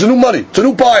 is a new money. It's a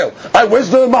new pile. Where's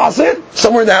the maaser?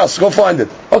 Somewhere in the house. Go find it.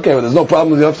 Okay, well, there's no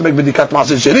problem. You don't have to make b'dikat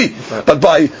maaser sheni. But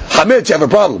by hametz, you have a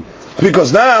problem.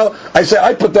 Because now, I say,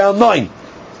 I put down 9.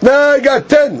 Now I got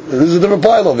 10. There's a different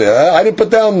pile over here. I didn't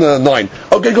put down 9.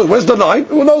 Okay, good. Where's the 9?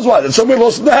 Who knows why? It's somewhere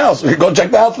lost in the house. We go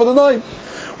check the house for the 9.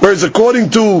 Whereas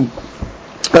according to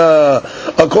the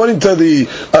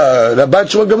Rabban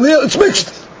Shimon Gamliel, it's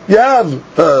mixed. You have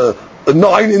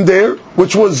 9 in there,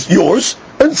 which was yours,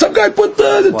 and some guy put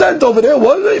the 10th over there.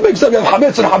 What? He makes up. You have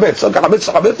hametz and hametz. Okay, hametz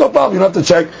and hametz, no problem. You don't have to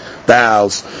check the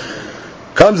house.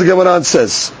 Comes the Gemara and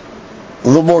says,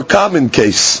 the more common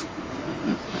case,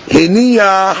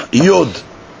 Hiniyah Yod.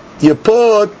 You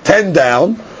put 10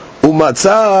 down,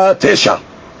 umatzah tesha.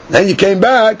 Then you came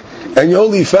back, and you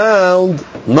only found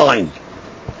 9.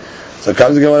 So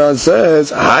comes the Gemara and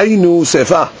says, Haynu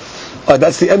sefa.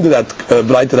 That's the end of that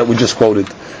braita that we just quoted.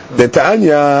 The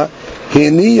Tanya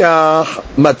hiniyah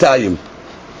matayim.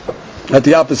 At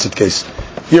the opposite case,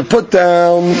 you put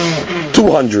down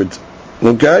 200,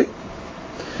 okay?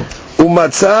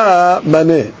 Umatzah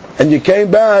maneh, and you came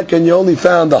back and you only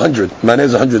found 100. Maneh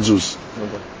is 100 zuz.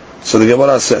 So the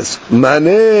Gemara says,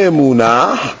 maneh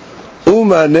munah,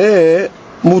 umaneh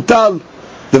mutal.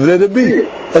 Divrei Rabbi.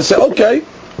 I say, okay.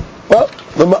 Well,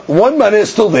 one maneh is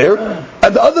still there,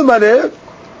 and the other maneh,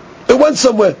 it went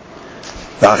somewhere.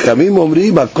 But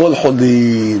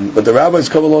the rabbis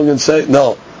come along and say,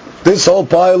 no, this whole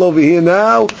pile over here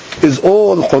now is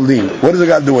all cholin. What does it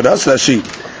got to do with us? Rashi.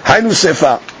 Haynu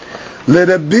sefa.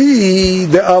 L'Rabbi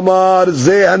de amar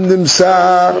ze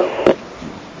hanimsa.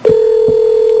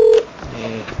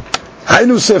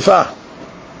 Haynu sefa.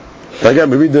 Again,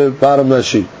 we read the bottom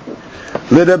Rashi.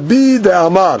 L'Rabbi de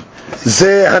amar.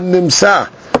 זה הנמצא,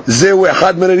 זהו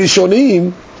אחד מן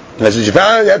הראשונים. You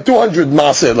had 200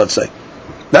 maaser, let's say.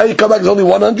 Now you come back, there's only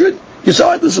 100. You say,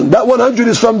 alright, listen, that 100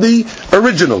 is from the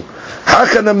original.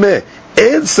 hakhanameh,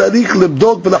 אין צריך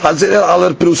לבדוק ולחזר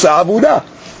על פרוסה עבודה.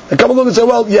 And come along and say,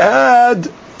 well, you had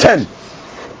 10,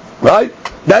 right?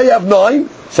 Now you have 9.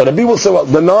 So the people say, well,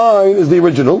 the 9 is the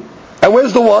original. And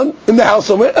where's the 1? In the house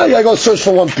somewhere. You gotta go search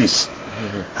for one piece.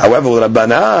 However,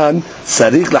 Rabbanan,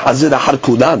 sarich lahazir ahar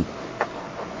kudan.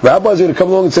 Rabbis are going to come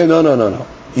along and say, no.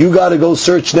 You got to go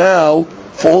search now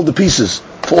for all the pieces,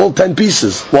 for all 10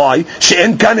 pieces. Why? Because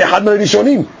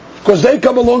they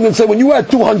come along and say, when you had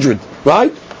 200,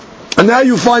 right? And now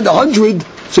you find 100,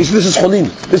 so you say, this is cholin.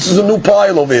 This is a new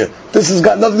pile over here. This has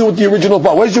got nothing to do with the original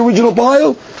pile. Where's the original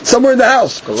pile? Somewhere in the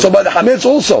house. So by the hametz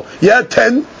also. You had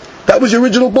 10, that was your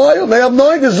original pile. They have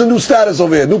 9, this is a new status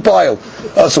over here, new pile.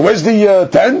 So where's the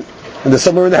 10? And they're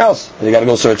somewhere in the house. And you got to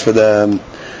go search for them.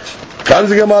 Comes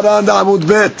the Gemara on the Amud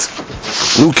Bet.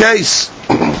 New case.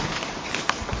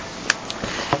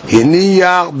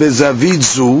 Hiniyah bezavit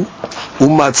zu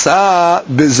umatzah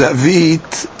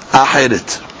bezavit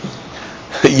aheret.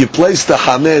 You place the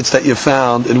hametz that you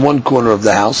found in one corner of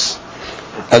the house,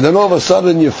 and then all of a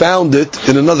sudden you found it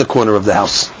in another corner of the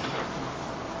house.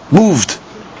 Moved.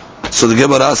 So the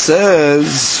Gemara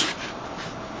says,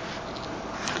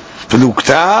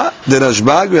 Plukta de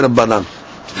Rashbag ve Rabbanan.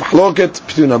 Mahloket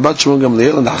between Rabban Shimon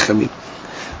Gamliel and the Hachamim.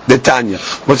 The Tanya.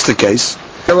 What's the case?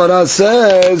 Gemara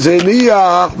says,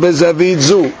 Eliyach bezavit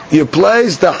zu. You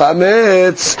place the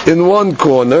hametz in one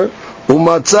corner,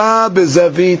 umatzah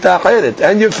bezavit acheret,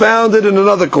 and you found it in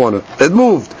another corner. It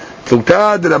moved.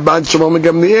 Plukta de Rabban Shimon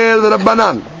Gamliel ve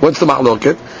Rabbanan. What's the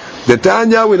mahloket? The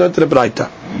Tanya, we learned to the Braita.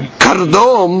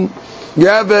 Kardom, you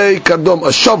have a kardom,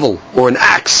 a shovel, or an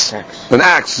axe. An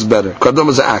axe is better. Kardom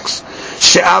is an axe.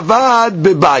 She'avad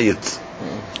bebayit.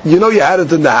 You know you had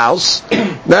it in the house.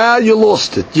 Now you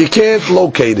lost it. You can't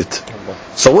locate it.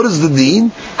 So what is the deen?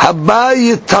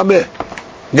 Habayit tameh.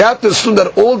 You have to assume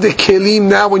that all the kelim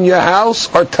now in your house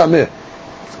are tameh.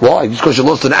 Why? Just because you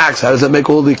lost an axe, how does that make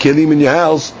all the kelim in your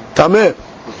house tameh?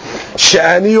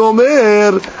 She'ani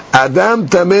omer, Adam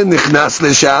tameh nichnas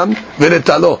lesham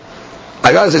v'netalo.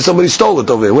 I gotta say, somebody stole it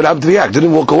over here. What happened to the axe?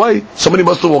 Didn't walk away. Somebody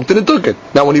must have walked in and took it.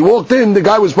 Now when he walked in, the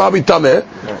guy was probably tameh.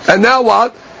 And now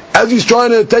what? As he's trying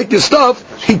to take your stuff,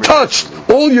 he touched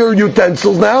all your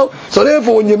utensils now. So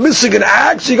therefore, when you're missing an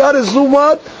axe, you gotta assume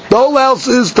what? The whole house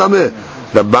is tameh.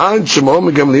 Rabban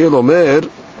Shimon Gamliel omer,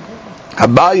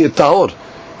 habayit tahor.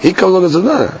 He comes along and says,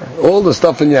 nah, all the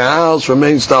stuff in your house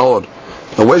remains tahor.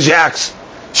 Now where's your axe?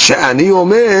 She'ani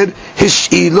omer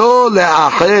hish'ilo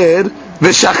le'acher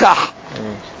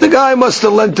v'shachach. The guy must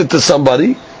have lent it to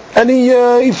somebody, and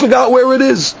he forgot where it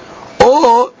is.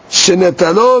 Or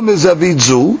shenetalo mezavit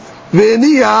zu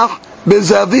v'eniach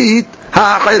bezavit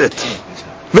ha'acheret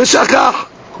v'shachach.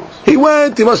 He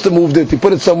went, he must have moved it, he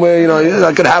put it somewhere,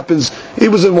 like it happens. He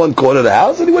was in one corner of the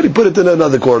house, and he went, he put it in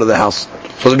another corner of the house.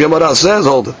 So the Gemara says,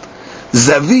 hold it.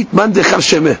 Zavit man dechar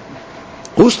shemeh.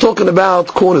 Who's talking about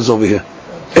corners over here?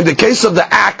 In the case of the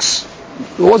axe,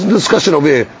 there wasn't a discussion over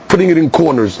here, putting it in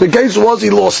corners. The case was he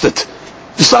lost it.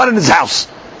 It's not in his house.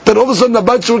 Then all of a sudden the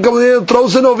bunch will come here and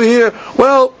throws it over here.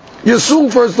 Well, you assume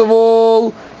first of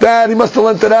all that he must have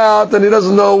lent it out and he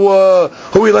doesn't know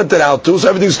who he lent it out to, so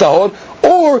everything's tahor.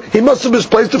 Or he must have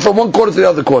misplaced it from one corner to the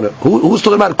other corner. Who's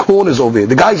talking about corners over here?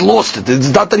 The guy's lost it. It's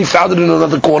not that he found it in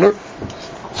another corner.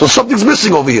 So something's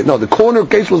missing over here. No, the corner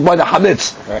case was by the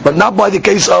hametz, right, but not by the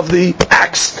case of the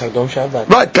axe. Kardon she'avad.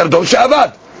 Right, kardon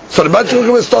she'avad. So the Bachelor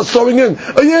will start throwing in.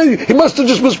 Oh yeah, he must have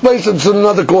just misplaced it in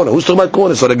another corner. Who's talking about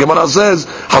corner? So the Gemara says,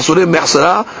 Hasurim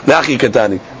mehsara le'achi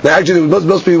ketani. Now actually there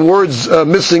must be words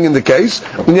missing in the case,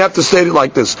 and you have to state it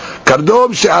like this.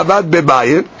 Kardon she'avad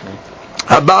bebayit,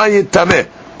 habayit tameh.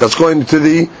 That's going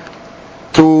to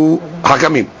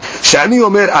Hakamim. Shani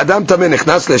omer adam tameh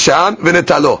nechnas leshan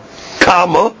v'netalo.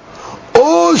 Kama,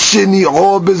 or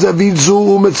sheni'o bezavit zu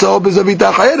u'metzao bezavit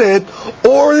acheret,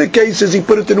 or the case is he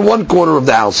put it in one corner of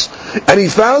the house, and he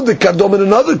found the kardom in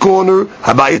another corner,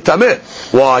 habayit tameh.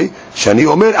 Why? Shani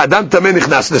omer adam tameh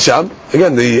nichnas lesham.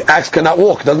 Again, the axe cannot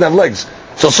walk, doesn't have legs.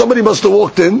 So somebody must have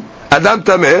walked in, adam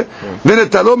tameh,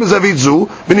 v'netalo bezavit zu,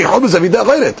 v'ni'o bezavit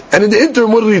acheret. And in the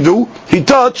interim, what did he do? He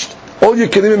touched all your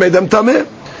kelim and made them tameh.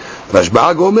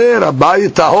 Rashba'ag omer,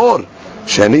 habayit tahor.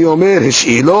 Shani omer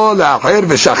hish'ilo la'acher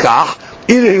v'shachach.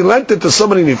 Either he lent it to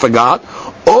somebody and he forgot,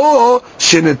 or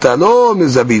shenetalo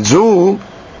mezavit zu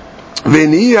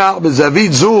v'niyach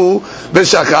mezavit zu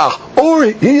v'shachach. Or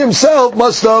he himself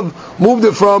must have moved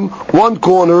it from one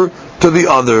corner to the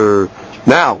other.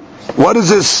 Now, what does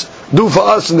this do for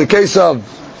us in the case of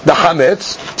the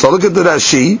hametz? So look at the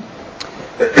Rashi.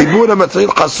 The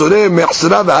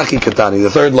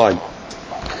third line.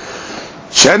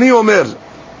 Shani omer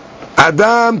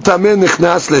Adam tameh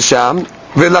nichnas lesham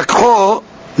velakho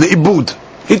leibud.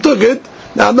 He took it.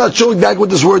 Now I'm not sure exactly what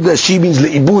this word that she means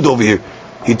leibud over here.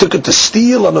 He took it to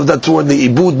steal. I don't know if that's word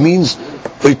leibud means,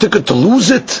 or he took it to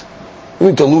lose it. I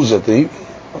mean to lose it.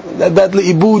 That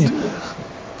leibud.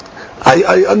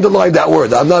 I underline that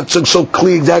word. I'm not so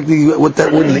clear exactly what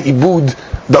that word leibud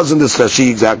does in this Rashi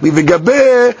exactly.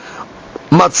 V'gabeh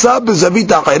Matzah bezavit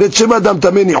acheret shema adam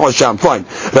tameh ni'osham. Fine.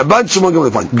 Rabban Shimon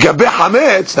Gamliel. Fine. Gabe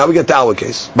hametz. Now we get to our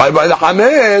case. By the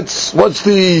hametz, what's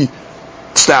the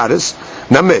status?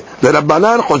 Nameh. The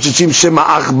Rabbanan choshishim shema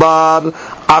achbar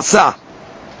asa.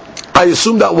 I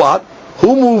assume that what?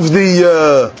 Who moved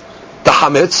the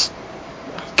hametz?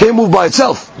 Can't move by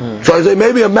itself. So I say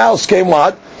maybe a mouse came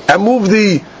what and moved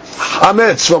the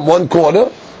hametz from one corner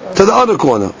to the other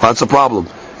corner. That's a problem.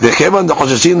 וכיוון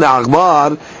דחוששים לעכבר,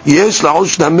 יש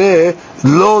לעוש נמה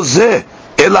לא זה,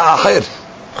 אלא אחר.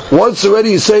 Once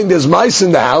already you're saying there's mice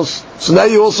in the house, so now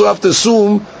you also have to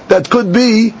assume that could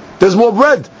be there's more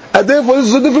bread, and therefore this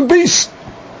is a different piece.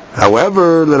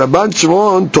 However, לרבן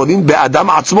שמעון תולים באדם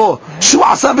עצמו, שהוא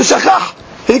עשה ושכח.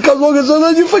 He comes along and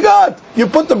says, you forgot. You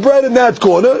put the bread in that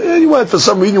corner, and you went for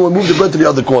some reason, you moved the bread to the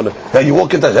other corner. And you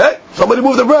walk in there, hey, somebody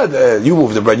moved the bread. You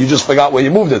moved the bread, you just forgot where you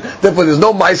moved it. Therefore, there's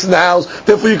no mice in the house.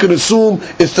 Therefore, you can assume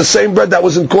it's the same bread that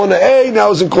was in corner A,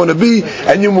 now it's in corner B,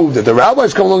 and you moved it. The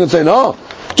rabbis come along and say, no.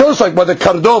 Just like by the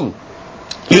kardom,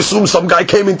 you assume some guy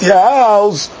came into your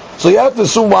house, so you have to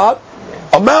assume what?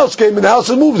 A mouse came in the house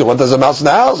and moved it. What, there's a mouse in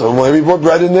the house? Or maybe brought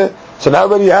bread in there? So now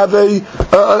already you have a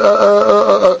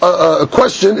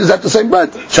question, is that the same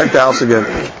bread? Check the house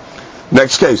again.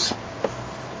 Next case.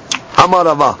 Amar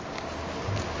Rava.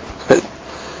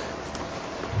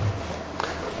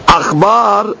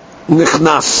 Akhbar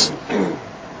nichnas.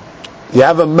 You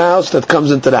have a mouse that comes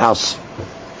into the house.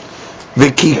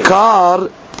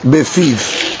 V'kikar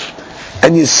befiv.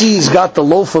 And you see he's got the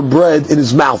loaf of bread in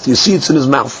his mouth. You see it's in his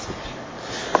mouth.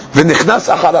 V'nichnas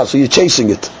achara. So you're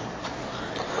chasing it.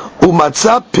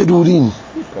 Umatzah perurin.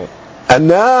 And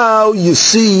now you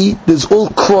see there's all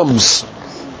crumbs.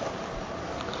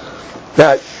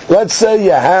 Now, let's say you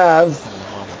have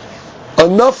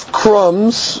enough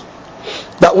crumbs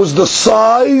that was the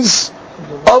size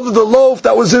of the loaf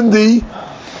that was in the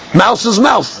mouse's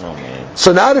mouth.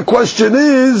 So now the question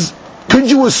is, could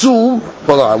you assume,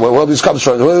 where these comes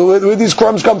from? Where these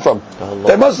crumbs come from?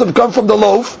 They must have come from the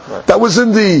loaf that was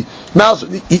in the mouse.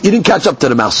 You didn't catch up to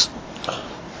the mouse.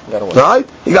 Right?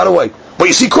 He got away. But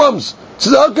you see crumbs. He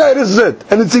says, okay, this is it.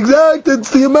 And it's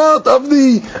the amount of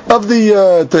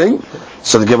the thing.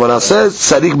 So the Gemara says,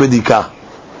 Sarik Bedika.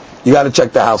 You got to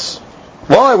check the house.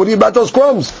 Why? What do you about those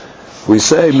crumbs? We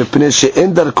say,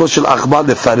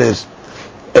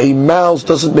 a mouse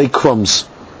doesn't make crumbs.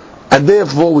 And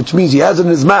therefore, which means he has it in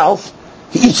his mouth,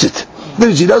 he eats it.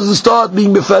 He doesn't start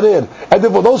being mefarer. And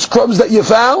therefore, those crumbs that you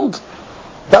found,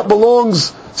 that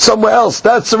belongs somewhere else.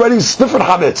 That's already different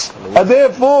hametz. And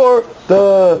therefore,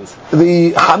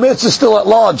 the hametz is still at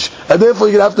large. And therefore,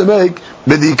 you're going to have to make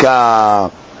bedika.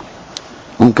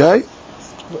 Okay?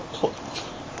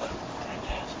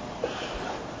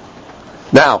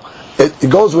 Now, it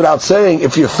goes without saying,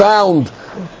 if you found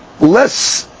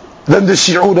less than the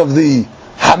shiur of the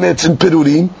hametz and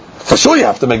pirurim, for sure you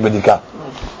have to make bedika.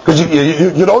 Because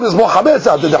you know there's more chametz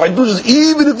out there. The hadush is,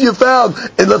 even if you found,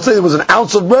 and let's say there was an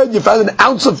ounce of bread, you found an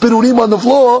ounce of pirurim on the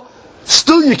floor,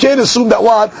 still you can't assume that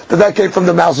came from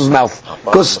the mouse's mouth.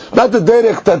 Because not the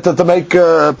derech to make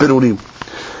pirurim.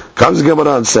 Comes the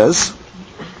Gemara and says,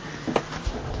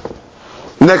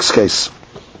 next case.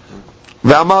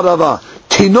 Ve'amar Rava,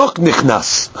 tinok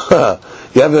nichnas.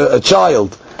 You have a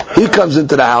child. He comes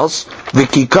into the house,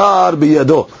 v'kikar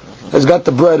biyado. He's got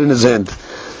the bread in his hand.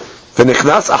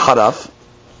 V'nichnas acharaf.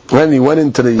 When he went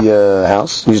into the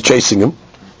house, he's chasing him.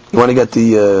 You want to get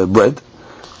the bread.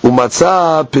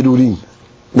 Umatza pirurin.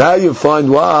 Now you find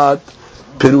what?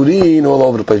 Pirurin all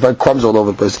over the place. You find crumbs all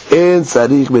over the place. En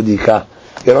sarich bedika.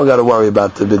 You don't got to worry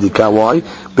about the bedika. Why?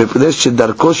 Because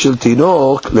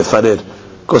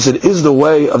it is the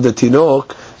way of the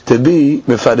tinok to be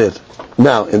mefarer.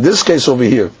 Now, in this case over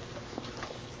here,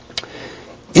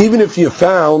 even if you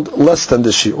found less than the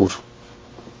shiur,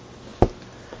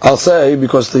 I'll say,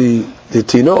 because the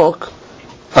tinok,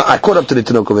 I caught up to the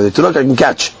tinok over there. The tinok I can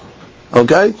catch.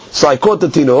 Okay? So I caught the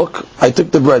tinok, I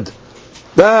took the bread.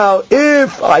 Now,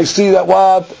 if I see that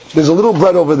there's a little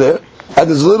bread over there, and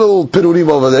there's a little pirurim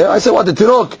over there, I say, the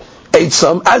tinok ate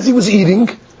some, as he was eating,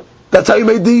 that's how he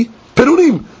made the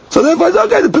pirurim. So therefore I say,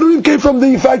 okay, the pirurim came from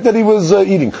the fact that he was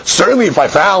eating. Certainly if I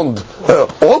found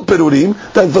all pirurim,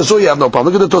 then for sure you have no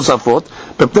problem. Look at the Tosafot.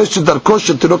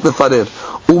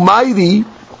 Umayri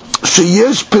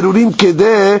sheyesh pirurim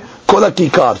kedeh kol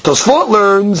hakikar. Tosafot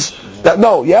learns that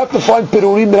no, you have to find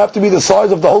pirurim that have to be the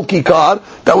size of the whole kikar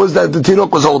that the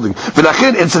tinok was holding.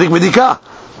 V'lachin en tzarich bedika.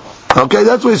 Okay,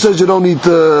 that's why he says you don't need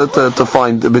to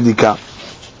find the bedika.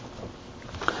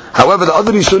 However, the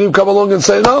other Rishonim come along and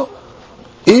say no.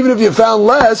 Even if you found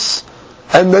less,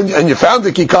 and you found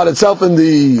the kikar itself in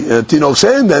the tinok's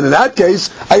hand, then in that case,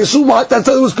 I assume that's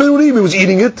how it was pirurim. He was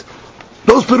eating it.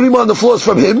 Those pirurim on the floor is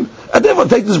from him, and therefore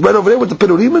take this bread over there with the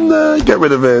pirurim and get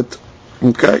rid of it.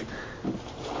 Okay.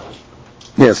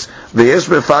 Yes. V'yesh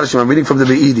befarshim. I'm reading from the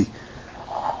Be'idi.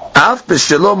 אף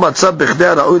בשלא מצא בכדי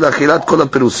הראוי לאכילת כל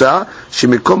הפירוסה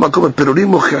שמכל מקום הפירורים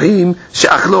מוכיחים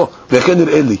שאכלו וכן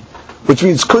נראה לי, which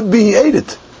means could be he ate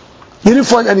it. You didn't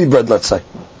find any bread, let's say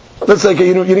okay,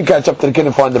 you didn't catch up to the kid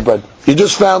and find the bread. You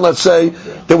just found, let's say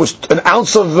there was an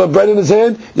ounce of bread in his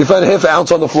hand, you found half an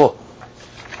ounce on the floor.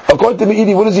 According to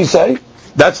Me'idi, what does he say?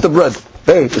 That's the bread.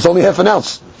 Hey, it's only half an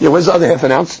ounce. Yeah, where's the other half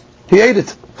an ounce? He ate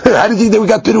it. How did he know we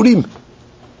got pirurim?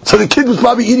 So the kid was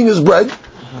probably eating his bread,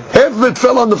 half of it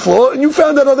fell on the floor, and you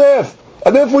found that other half.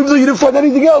 And therefore, you didn't find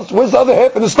anything else. Where's the other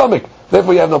half in the stomach?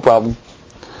 Therefore, you have no problem.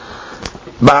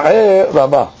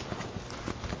 Rava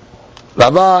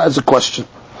has a question.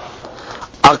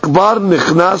 Akbar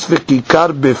nichnas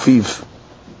v'kikar befiv.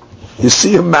 You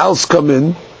see a mouse come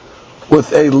in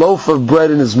with a loaf of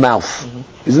bread in his mouth.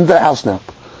 He's in the house now.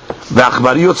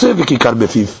 V'akbar yotze v'kikar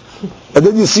befiv. And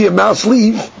then you see a mouse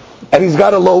leave, and he's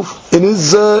got a loaf in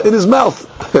his mouth.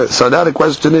 So now the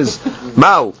question is,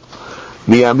 Mao,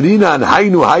 mi'amrina an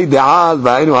haynu hay de'al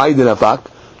v'haynu hay de'nafak.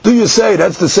 Do you say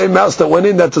that's the same mouse that went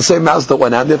in, that's the same mouse that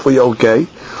went out, therefore you're okay?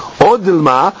 Or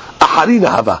dilma aharina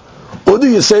hava. Or do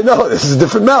you say, no, this is a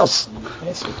different mouse?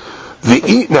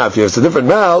 Now if it's a different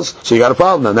mouse, so you got a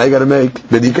problem now you got to make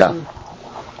bedika.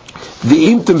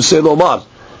 V'imtim selomar.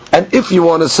 And if you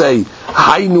want to say,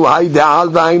 haynu hay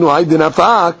de'al v'haynu hay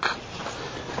de'nafak,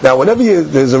 now whenever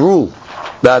there's a rule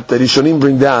that the Rishonim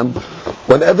bring down,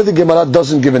 whenever the Gemara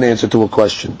doesn't give an answer to a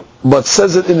question, but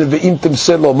says it in the Ve'imtim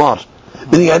Selomar,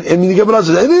 and the Gemara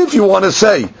says, and if you want to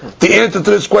say, the answer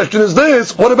to this question is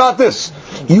this, what about this?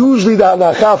 Usually the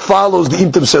Halacha follows the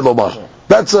Imtim Selomar.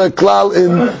 That's a klal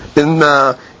in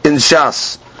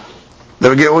Shas. The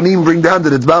Geonim bring down,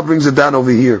 the Ritva brings it down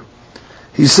over here.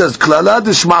 He says, klala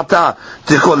deshmata,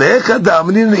 techolecha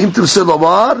da'amnin Imtim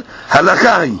Selomar,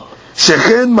 halachai.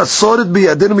 שכן מסורת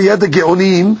בידינו מיד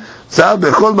הגאונים זה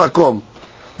בכל מקום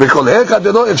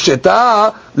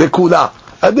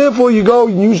And therefore you go,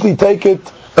 you usually take it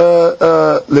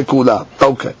lekula.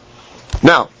 Okay.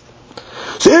 Now,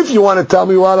 so if you want to tell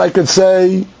me what I could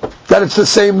say that it's the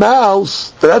same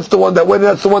mouse, that's the one that went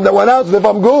out, and if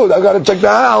I'm good, I got to check the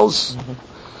house.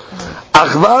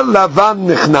 Achvar lavan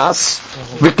nichnas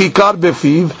v'kikar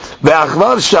befiv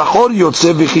ve'achvar shachor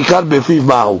yotze v'kikar befiv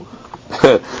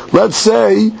ma'u. Let's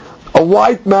say a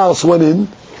white mouse went in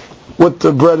with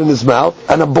the bread in his mouth,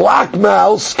 and a black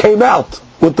mouse came out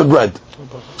with the bread.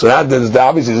 So that is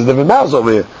obviously there's a different mouse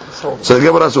over here. So the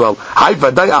Gemara as well.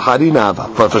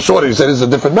 For sure, he said it's a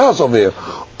different mouse over here.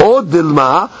 O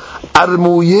dilma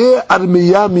armuye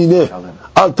armiya mine.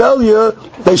 I'll tell you,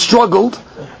 they struggled,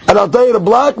 and I'll tell you the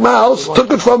black mouse took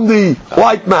it from the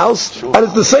white mouse, and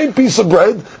it's the same piece of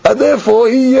bread, and therefore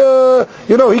he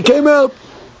came out.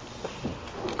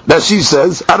 That she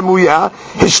says, armuya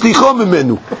hishlicho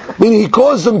mimenu, meaning he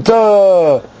caused him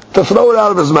to throw it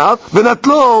out of his mouth.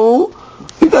 V'natlo,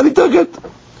 he took it.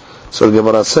 So the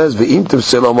Gemara says, "Ve'im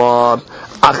tivsel omar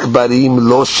achbarim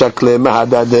lo shakle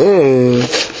mahadadeh."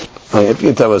 If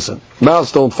you tell us,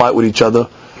 mouse don't fight with each other,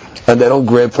 and they don't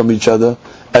grab from each other,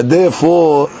 and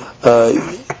therefore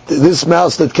this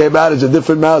mouse that came out is a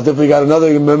different mouse. Therefore, you got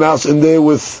another mouse in there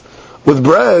with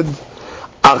bread.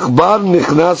 Achbar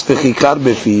nichnas v'chikar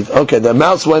befiv. Okay, the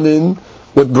mouse went in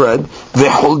with bread.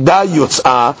 V'holda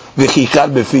yotzah v'chikar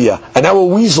befiya. And now a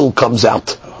weasel comes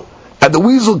out, and the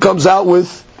weasel comes out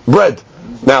with bread.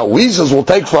 Now weasels will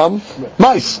take from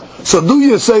mice. So do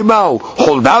you say Mao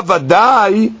holda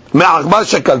vadai me'achbar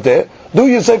shekalte? Do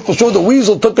you say for sure the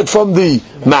weasel took it from the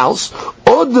mouse?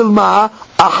 Or dilma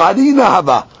acharina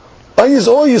hava? Or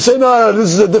you say no,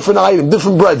 this is a different item,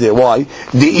 different bread here. Why?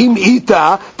 De'im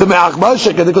ita the me'achbar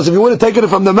shekalte, because if you would have taken it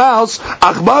from the mouse,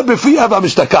 achbar befi hava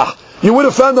mishtakach, you would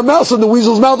have found the mouse in the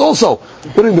weasel's mouth also.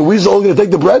 Wouldn't the weasel only going to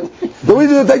take the bread? The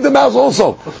weasel going to take the mouse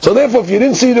also. So therefore, if you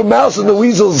didn't see the mouse in the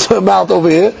weasel's mouth over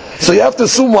here, so you have to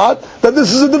assume what? That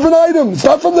this is a different item. It's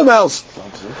not from the mouse.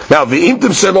 Now,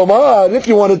 v'imtim shelomar, if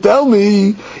you want to tell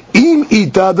me, im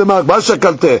ita demar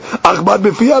shakalte, achbar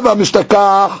b'fiya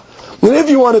v'mishtakach. And if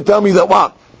you want to tell me that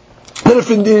what? That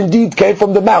if it indeed came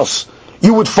from the mouse,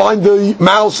 you would find the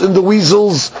mouse in the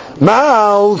weasel's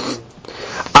mouth.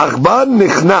 Achbar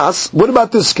nichnas. What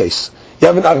about this case? You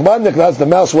have an achbar nichnas. The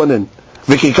mouse went in.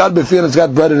 V'chikar b'fi, it's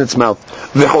got bread in its mouth.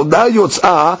 V'holda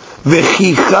yotzah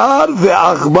v'chikar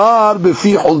v'achbar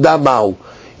b'fi holda ma'u.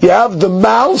 You have the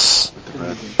mouse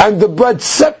and the bread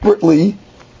separately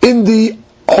in the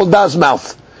holda's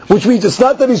mouth, which means it's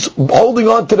not that he's holding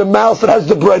on to the mouse that has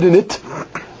the bread in it.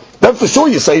 Then for sure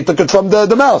you say he took it from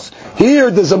the mouse.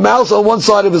 Here there's a mouse on one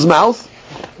side of his mouth,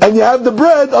 and you have the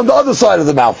bread on the other side of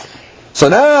the mouth. So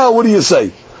now, what do you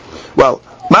say? Well,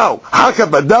 Mao,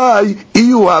 hakabadai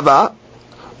iyu hava.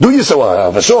 Do you say,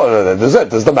 well, for sure,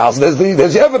 there's the mouse, there's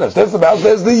the evidence, there's the mouse,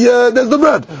 there's the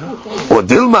bread. Or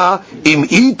dilma im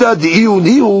ita di'iu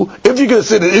nihu. If you're going to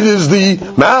say that it is the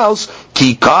mouse,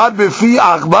 kikad befi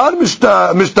akbar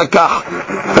mishtakach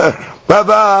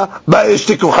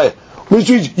ba'ishtikuhe. Which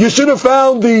means you should have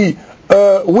found the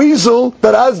weasel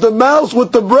that has the mouse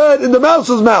with the bread in the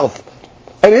mouse's mouth.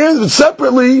 And here,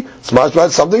 separately, it's much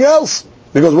like something else.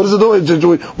 Because what does it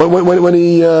do?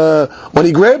 When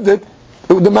he grabbed it,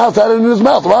 the mouse had it in his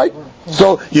mouth, right?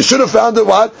 So you should have found it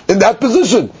what? In that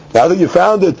position. Now that you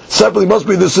found it separately, must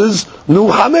be this is nu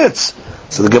hametz.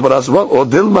 So the Gemara says, well, or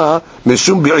dilma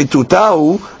mishum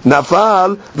bi'itutahu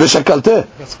nafal v'shakalte.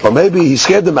 Or maybe he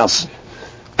scared the mouse.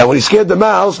 And when he scared the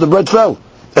mouse, the bread fell.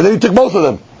 And then he took both of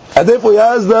them. And therefore he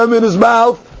has them in his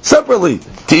mouth separately.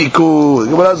 Tiku.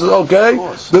 The Gemara says, okay,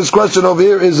 this question over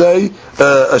here is a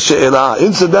she'elah.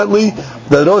 Incidentally,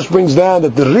 the Rosh brings down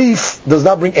that the Rif does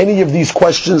not bring any of these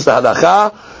questions to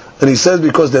Halacha, and he says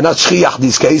because they're not shchiach,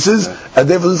 these cases, and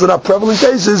therefore these are not prevalent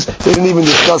cases, they didn't even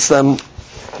discuss them.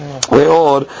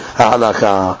 Or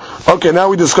Halacha. Okay, now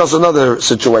we discuss another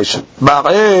situation.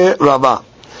 Ba'e Rava.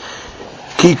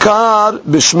 Kikar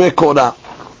b'shmei korah.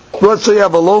 Let's say you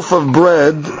have a loaf of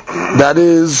bread that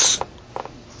is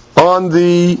on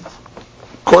the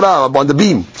korah, on the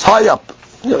beam. It's high up.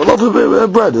 You have a loaf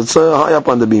of bread. It's high up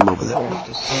on the beam over there.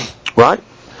 Right?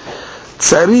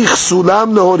 Tzarich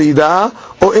sulam lehorida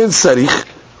or in tzarich.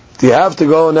 You have to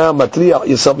go now, matriach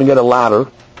yourself and get a ladder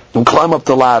and climb up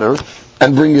the ladder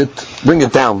and bring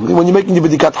it down. When you're making the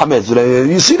bedikat hametz,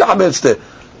 you see the hametz there.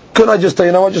 Couldn't I just say,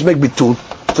 you know what, just make bitul.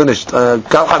 Finished.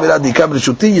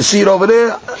 You see it over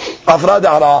there.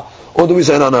 Or do we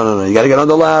say, no, you got to get on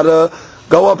the ladder,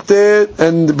 go up there,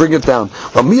 and bring it down.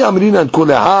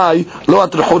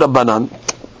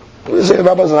 We say the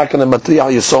rabbis are not going to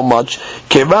matriach you so much.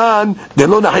 Kevan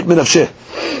delo nachit min nafsheh.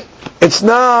 It's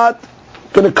not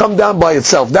going to come down by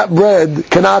itself. That bread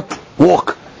cannot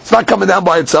walk. It's not coming down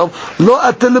by itself. Lo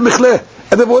atel lemichleh.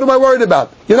 And then what am I worried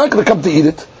about? You're not going to come to eat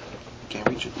it.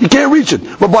 You can't reach it.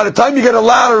 But by the time you get a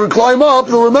ladder and climb up,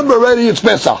 you'll remember already it's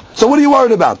Pesach. So what are you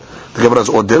worried about? The Gemara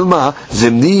says, Odilma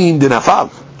zimnin dinafal.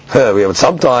 We have it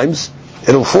sometimes,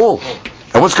 it'll fall.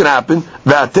 And what's going to happen?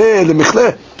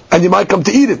 And you might come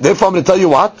to eat it. Therefore I'm going to tell you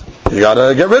what? You got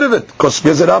to get rid of it. Because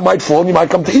Gezerah might fall and you might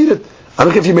come to eat it. I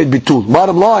don't care if you made bitul.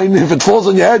 Bottom line, if it falls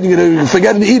on your head, you're going to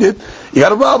forget and eat it, you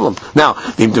got a problem. Now,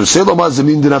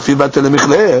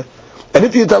 and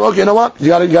if you tell, okay, you know what? You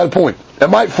got a point. It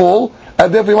might fall,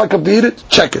 and therefore you might come to eat it,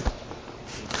 check it.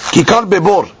 Kikar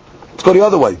bebor. Let's go the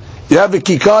other way. You have a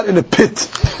kikar in a pit.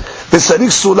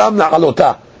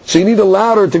 So you need a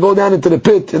ladder to go down into the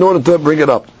pit in order to bring it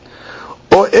up.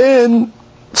 Or in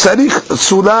sarich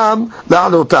sulam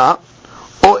la'alota,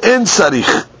 or in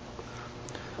sarich.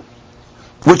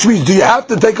 Which means, do you have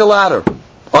to take a ladder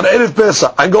on Erev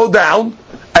Pesach and go down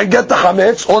and get the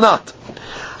chametz or not?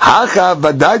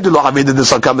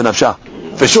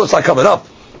 For sure it's not coming up.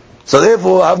 So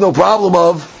therefore I have no problem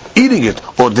of eating it.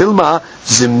 Or dilma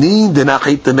zimnin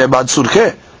denachit mebad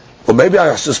surche. Or maybe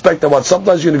I suspect that what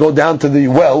sometimes you're going to go down to the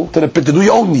well, to the pit to do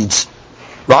your own needs.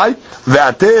 Right?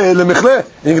 You're going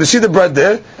to see the bread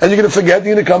there, and you're going to forget,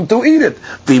 you're going to come to eat it.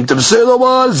 And if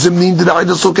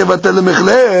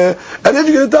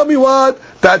you're going to tell me what?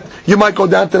 That you might go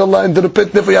down to into the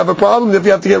pit if you have a problem, if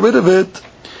you have to get rid of it.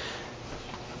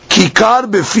 Kikar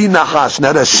befi nachash.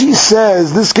 Now that she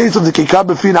says, this case of the kikar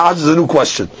befi nachash is a new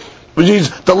question. Which means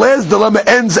the last dilemma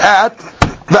ends at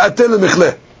va'atel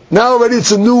mechleh. Now already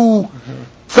it's a new,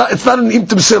 it's not an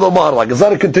imtim selomar, like it's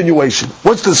not a continuation.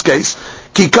 What's this case?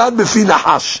 Kikar befi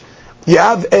nahash. You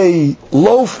have a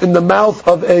loaf in the mouth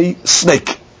of a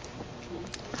snake.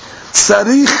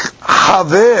 Sarich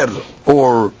haver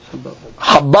or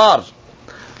habar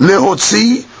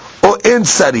lehotzi or en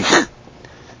sarich.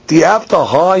 Do you have to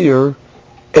hire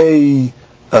a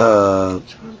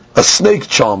snake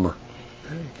charmer?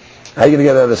 How are you going to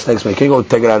get it out of the snake's mouth? You can't go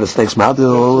take it out of the snake's mouth.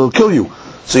 It'll kill you.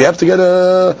 So you have to get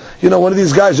one of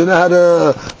these guys who know how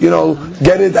to,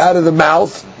 get it out of the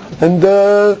mouth. And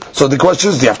so the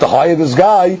question is, do you have to hire this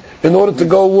guy in order to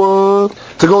go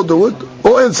do it?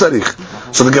 Or in sarich?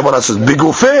 So the Gemara says,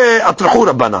 "Bigufeh atrachu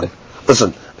rabbanan."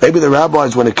 Listen, maybe the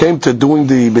rabbis, when it came to doing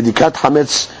the bedikat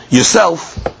hametz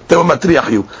yourself, they were matriach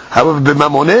you. However,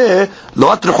 b'mamoneh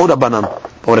lo atrachu rabbanan.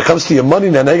 But when it comes to your money,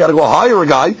 then you got to go hire a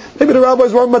guy. Maybe the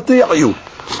rabbis weren't matriach you.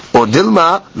 Or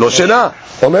dilma lo shena.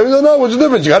 Or maybe they don't know what's the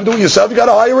difference. You got to do it yourself. You got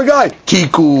to hire a guy.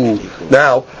 Kiku.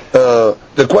 Now,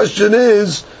 the question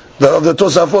is the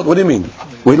Tosafot. What do you mean?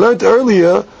 We learned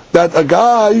earlier that a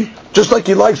guy, just like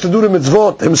he likes to do the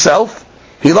mitzvot himself,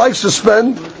 he likes to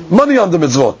spend money on the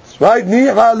mitzvot, right?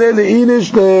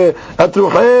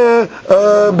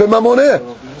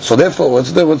 So therefore,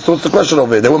 what's the question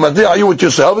over here? They will matriach you with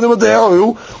yourself, and they will matriach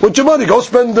you with your money. Go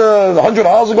spend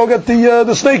 $100 and go get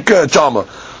the snake charmer.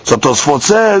 So Tosfot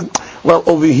said, well,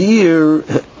 over here,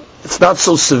 it's not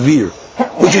so severe.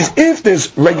 Which is, if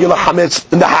there's regular hametz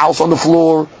in the house on the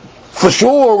floor, for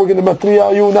sure we're going to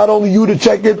matriach you, not only you to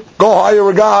check it, go hire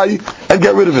a guy and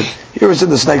get rid of it. Here it's in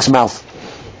the snake's mouth.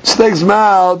 Snake's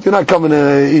mouth, you're not coming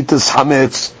to eat this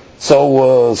hametz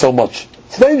so much.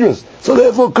 It's dangerous. So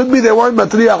therefore, it could be they weren't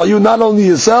matriach you, not only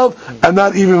yourself, and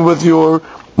not even with your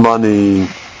money.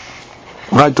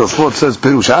 Right, Tosfot says,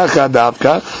 Pirush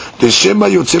davka, Shema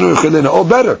yotzinu yechelena. Or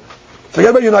better,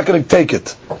 forget about you're not going to take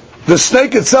it. The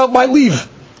snake itself might leave.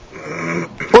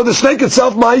 Or the snake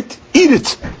itself might eat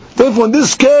it. Therefore, in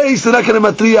this case, they're not going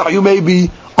to matriach you maybe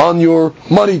on your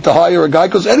money to hire a guy,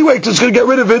 because anyway, it's just going to get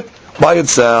rid of it by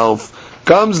itself.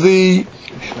 Comes the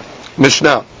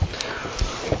Mishnah.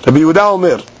 Rabbi Yehuda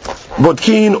Omer,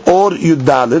 Botkin or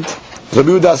Yudalit. Rabbi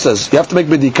Yehuda says, you have to make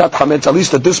bedikat hametz at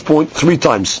least at this point 3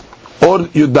 times. Or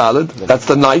Yudalit, that's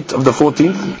the night of the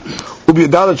 14th. Ubi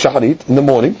Yudalit Shacharit, in the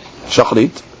morning,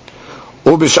 Shacharit.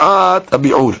 Ubi Sha'at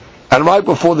Abi'ur, and right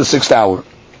before the 6th hour.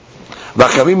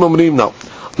 V'achavim omrim now.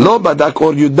 Lo badak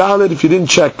or Yudalit, if you didn't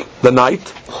check the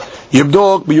night,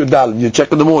 Yibdok bi Yudalit, you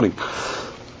check in the morning.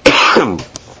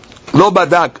 Lo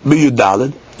badak bi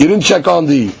Yudalit, you didn't check on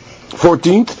the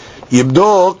 14th,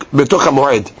 Yibdok betoch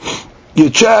ha-mo'ed. You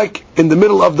check in the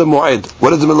middle of the mo'ed.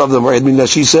 What is the middle of the mo'ed? Meaning that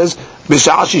she says,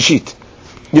 B'sha'a shishit.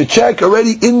 You check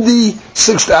already in the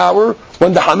 6th hour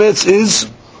when the hametz is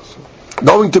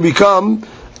going to become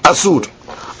asur.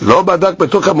 Lo badak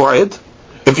betoch ha-mo'ed.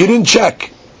 If you didn't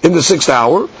check in the 6th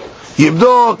hour,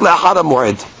 Yibdok la'achar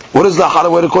ha-mo'ed. What is la'achar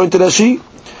ha-mo'ed according to Rashi?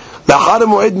 לאחר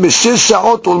המועד משש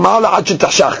שעות ולמעלה עד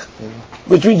שתחשך.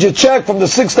 Which means you check from the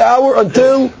 6th hour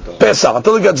until Pesach,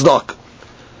 until it gets dark.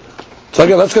 So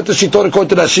again, let's get the Shitor according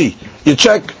to Rashi. You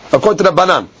check according to the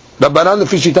Banan. The Banan the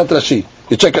Fishitat Rashi.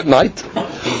 You check at night.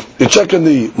 You check in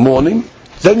the morning.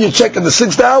 Then you check in the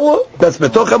 6th hour. That's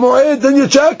Betoch HaMoed. Then you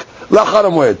check Lachar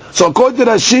HaMoed. So according to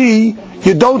Rashi,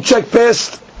 you don't check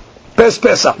past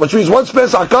Pesach. Which means once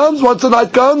Pesach comes, once the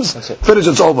night comes, finish,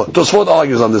 it's over. Tosfot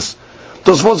argues on this.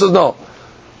 Tosfot says no.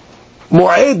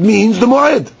 Moed means the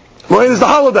Moed. Moed is the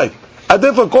holiday. And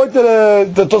therefore, according to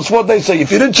the Tosfot, they say,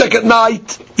 if you didn't check at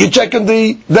night, you check in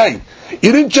the day.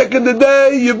 You didn't check in the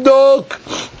day, you b'dok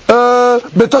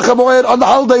Betoch HaMoed on the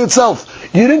holiday itself.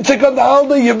 You didn't check on the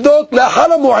holiday, you b'dok La'achar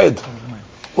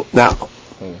HaMoed. Now,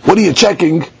 what are you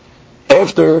checking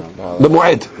after the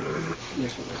Moed?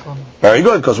 Very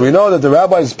good, because we know that the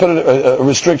rabbis put a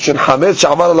restriction. Hametz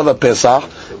she'amar alav Pesach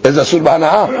is asur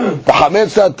b'hana'ah. The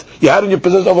hametz that you had in your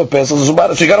possession over Pesach is asur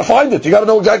b'hana'ah. So you got to find it. You got to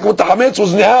know exactly what the hametz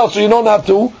was in your house, so you don't have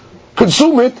to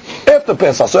consume it after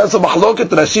Pesach. So that's a machloket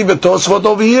Rashi v'Tosfot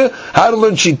over here. How to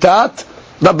learn shitat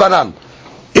Rabbanan.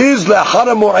 Is la'achar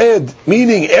ha'moed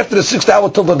meaning after the 6th hour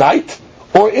till the night,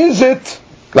 or is it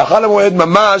la'achar ha'moed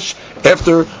mamash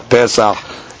after Pesach?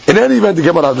 In any event, the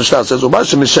Gemara Mishnah says,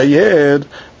 "Umash mishayer,"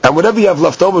 and whatever you have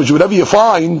left over, whatever you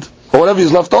find, or whatever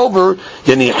is left over,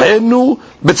 yanihenu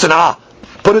b'tzanah.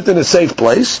 Put it in a safe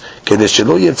place. Like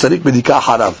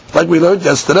we learned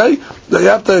yesterday, you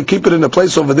have to keep it in a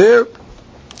place over there,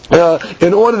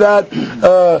 in order that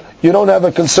you don't have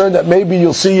a concern that maybe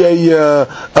you'll see a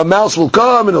mouse will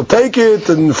come and it'll take it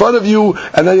in front of you,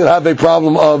 and then you'll have a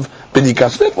problem of b'dika.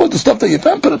 So therefore, the stuff that you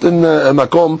found, put it in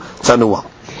makom tzanua.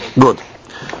 Good.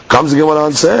 Comes the Gemara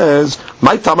and says,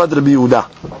 "My tamad Rabbi Yehuda."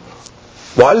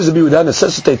 Why does Rabbi Yehuda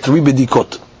necessitate 3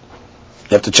 bidikot? You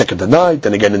have to check in the night,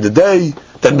 then again in the day,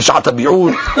 then b'shat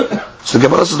habi'ud. So the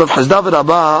Gemara says, "Rav Chazda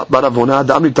v'Rabba bar Avuna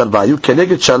da'amri tarvayu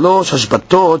keneged shalosh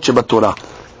hashbatot shebatorah."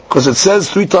 Because it says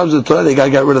 3 times in the Torah they got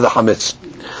to get rid of the hametz.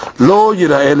 Lo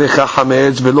yira'eh lecha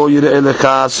hametz ve'lo yira'eh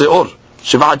lecha seor.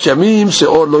 7 yamim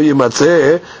seor lo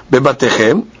yimatzeh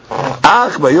bebatechem.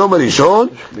 Ach bayom harishon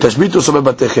tashbitu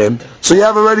bebatechem. So you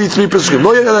have already 3 Pesachim.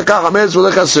 Lo yira'eh lecha hametz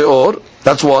ve'lecha seor.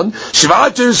 That's 1.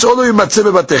 7 yamim seor lo yimatzeh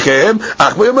bebatechem.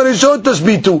 Ach bayom harishon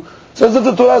tashbitu. So that's what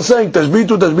the Torah is saying.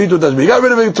 Tashbitu. You got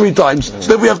rid of it 3 times. So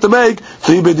then we have to make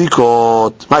 3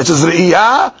 bedikot. It says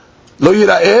re'iyah, lo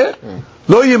yira'eh,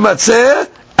 lo yimatzeh,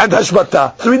 and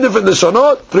hashbata. 3 different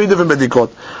leshonot, 3 different bedikot.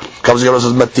 Comes the Gemara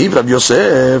says, Mativ, Rabbi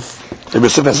Yosef. Rabbi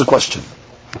Yosef has a question.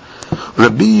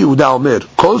 Rabbi Yehuda Omer,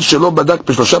 Kol shelo badak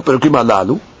b'shlosha perukim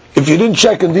halalu. If you didn't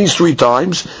check in these 3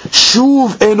 times,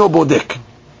 shuv eno bodek.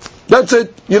 That's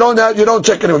it. You don't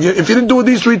check anymore. If you didn't do it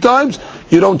these 3 times,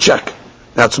 you don't check.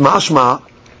 That's mashma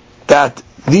that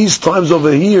these times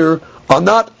over here are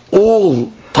not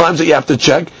all times that you have to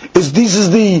check. This is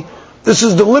the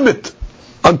limit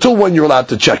until when you're allowed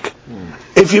to check.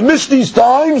 If you miss these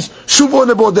times, shuvo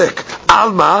nebodek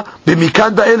alma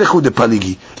b'mikan ba'elechu de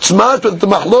paligi. It's mashma that the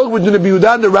machlok between the Rabbi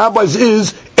Yehuda and the rabbis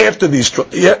is after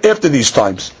these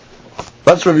times.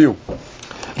 Let's review.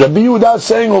 Rabbi Yehuda is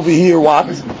saying over here what?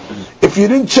 If you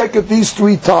didn't check it these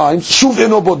 3 times, shuv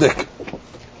eno bodek.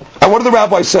 And what are the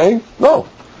rabbis saying? No.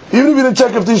 Even if you didn't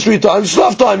check it these 3 times, you still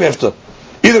have time after.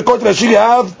 Either according to Rashi you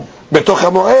have Betoch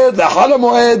HaMoed, La'achar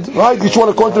HaMoed, right? Each one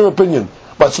according to their opinion.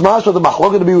 But smash with the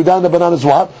machlok and the Yehuda and the Banan is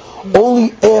what?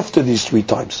 Only after these 3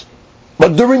 times.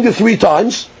 But during the 3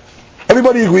 times,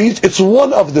 everybody agrees it's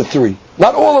one of the 3,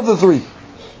 not all of the 3.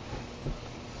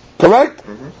 Correct?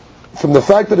 Mm-hmm. From the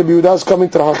fact that the Yehuda is coming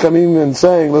to the Hakamim and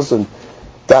saying, listen,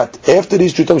 that after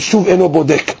these 3 times, shuv eno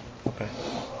bodek. Okay.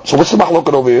 So what's the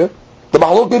mahloket over here? The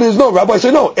mahloket is no. Rabbis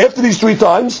say no. After these 3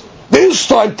 times, there is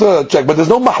time to check, but there's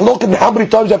no mahloket in how many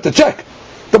times you have to check.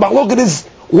 The mahloket is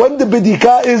when the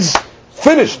bidika is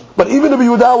finished. But even the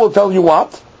Yehuda will tell you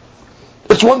what?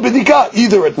 It's one bidika,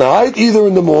 either at night, either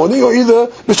in the morning, or either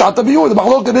b'shat habi'ud. The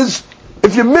mahloket is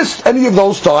if you missed any of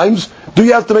those times, do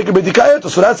you have to make a bidika?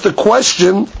 So that's the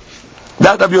question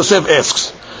that Rabbi Yosef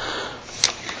asks.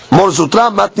 Mor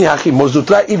Zutra matni hachim. Mor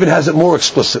Zutra even has it more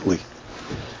explicitly.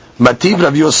 Mativ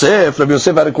Rabbi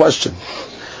Yosef had a question.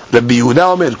 Rabbi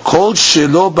Yehuda Omer, Kol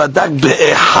shelo badak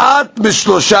be'echat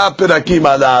mishlosha perakim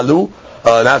halalu.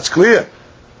 That's clear.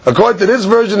 According to this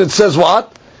version, it says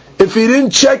what? If he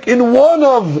didn't check in one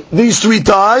of these 3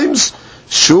 times,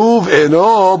 shuv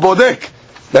eno bodek.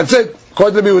 That's it.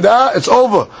 According to Rabbi Yehuda, it's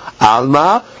over.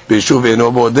 Alma b'shuv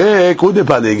eno bodek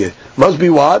udepalege. Must be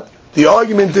what? The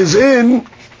argument is in,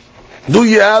 do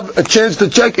you have a chance to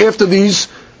check after these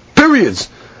periods?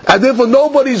 And therefore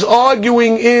nobody's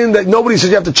arguing in that nobody says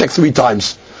you have to check 3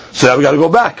 times. So now we got to go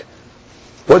back.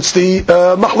 What's the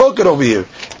mahloket over here?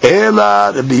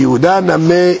 Ela Rabbi Yehuda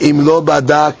name im lo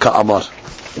badak ka'amar.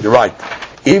 You're right.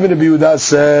 Even Rabbi Yehuda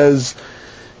says,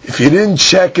 if you didn't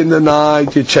check in the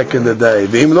night, you check in the day.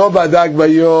 V'im lo badak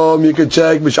bayom, you can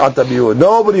check b'shat habiyur.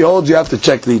 Nobody holds you have to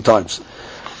check 3 times.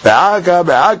 Be'aka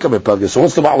bepagis. So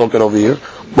what's the mahloket over here?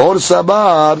 Mor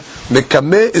sabar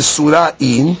mekame isura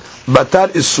in, batar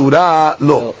isura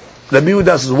lo. Rabbi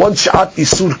Yehuda says, once shat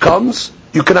isur comes,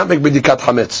 you cannot make bedikat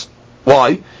hametz.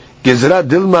 Why? Gezerah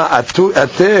dilma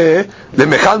ate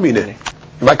lemechal mine.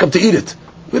 You might come to eat it.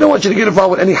 We don't want you to get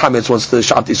involved with any hametz once the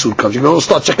shat isur comes. You're going to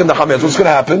start checking the hametz. What's going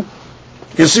to happen?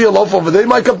 You see a loaf over there, you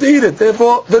might come to eat it.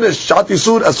 Therefore, finish. Shat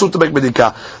isur, asur to make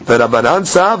medika. V'rabanan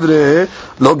savre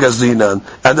lo gazinan.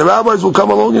 And the rabbis will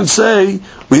come along and say,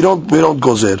 we don't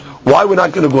gozer. Why we're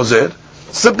not going to gozer?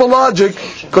 Simple logic,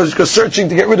 because you're searching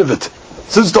to get rid of it.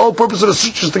 Since the whole purpose of the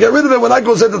search is to get rid of it, when I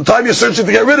gozer, the time you're searching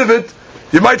to get rid of it,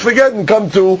 you might forget and come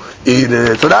to eat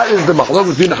it. So that is the machlok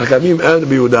between Hakamim and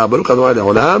Rabbi Yehuda. Baruch Adonai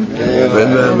Le'olam.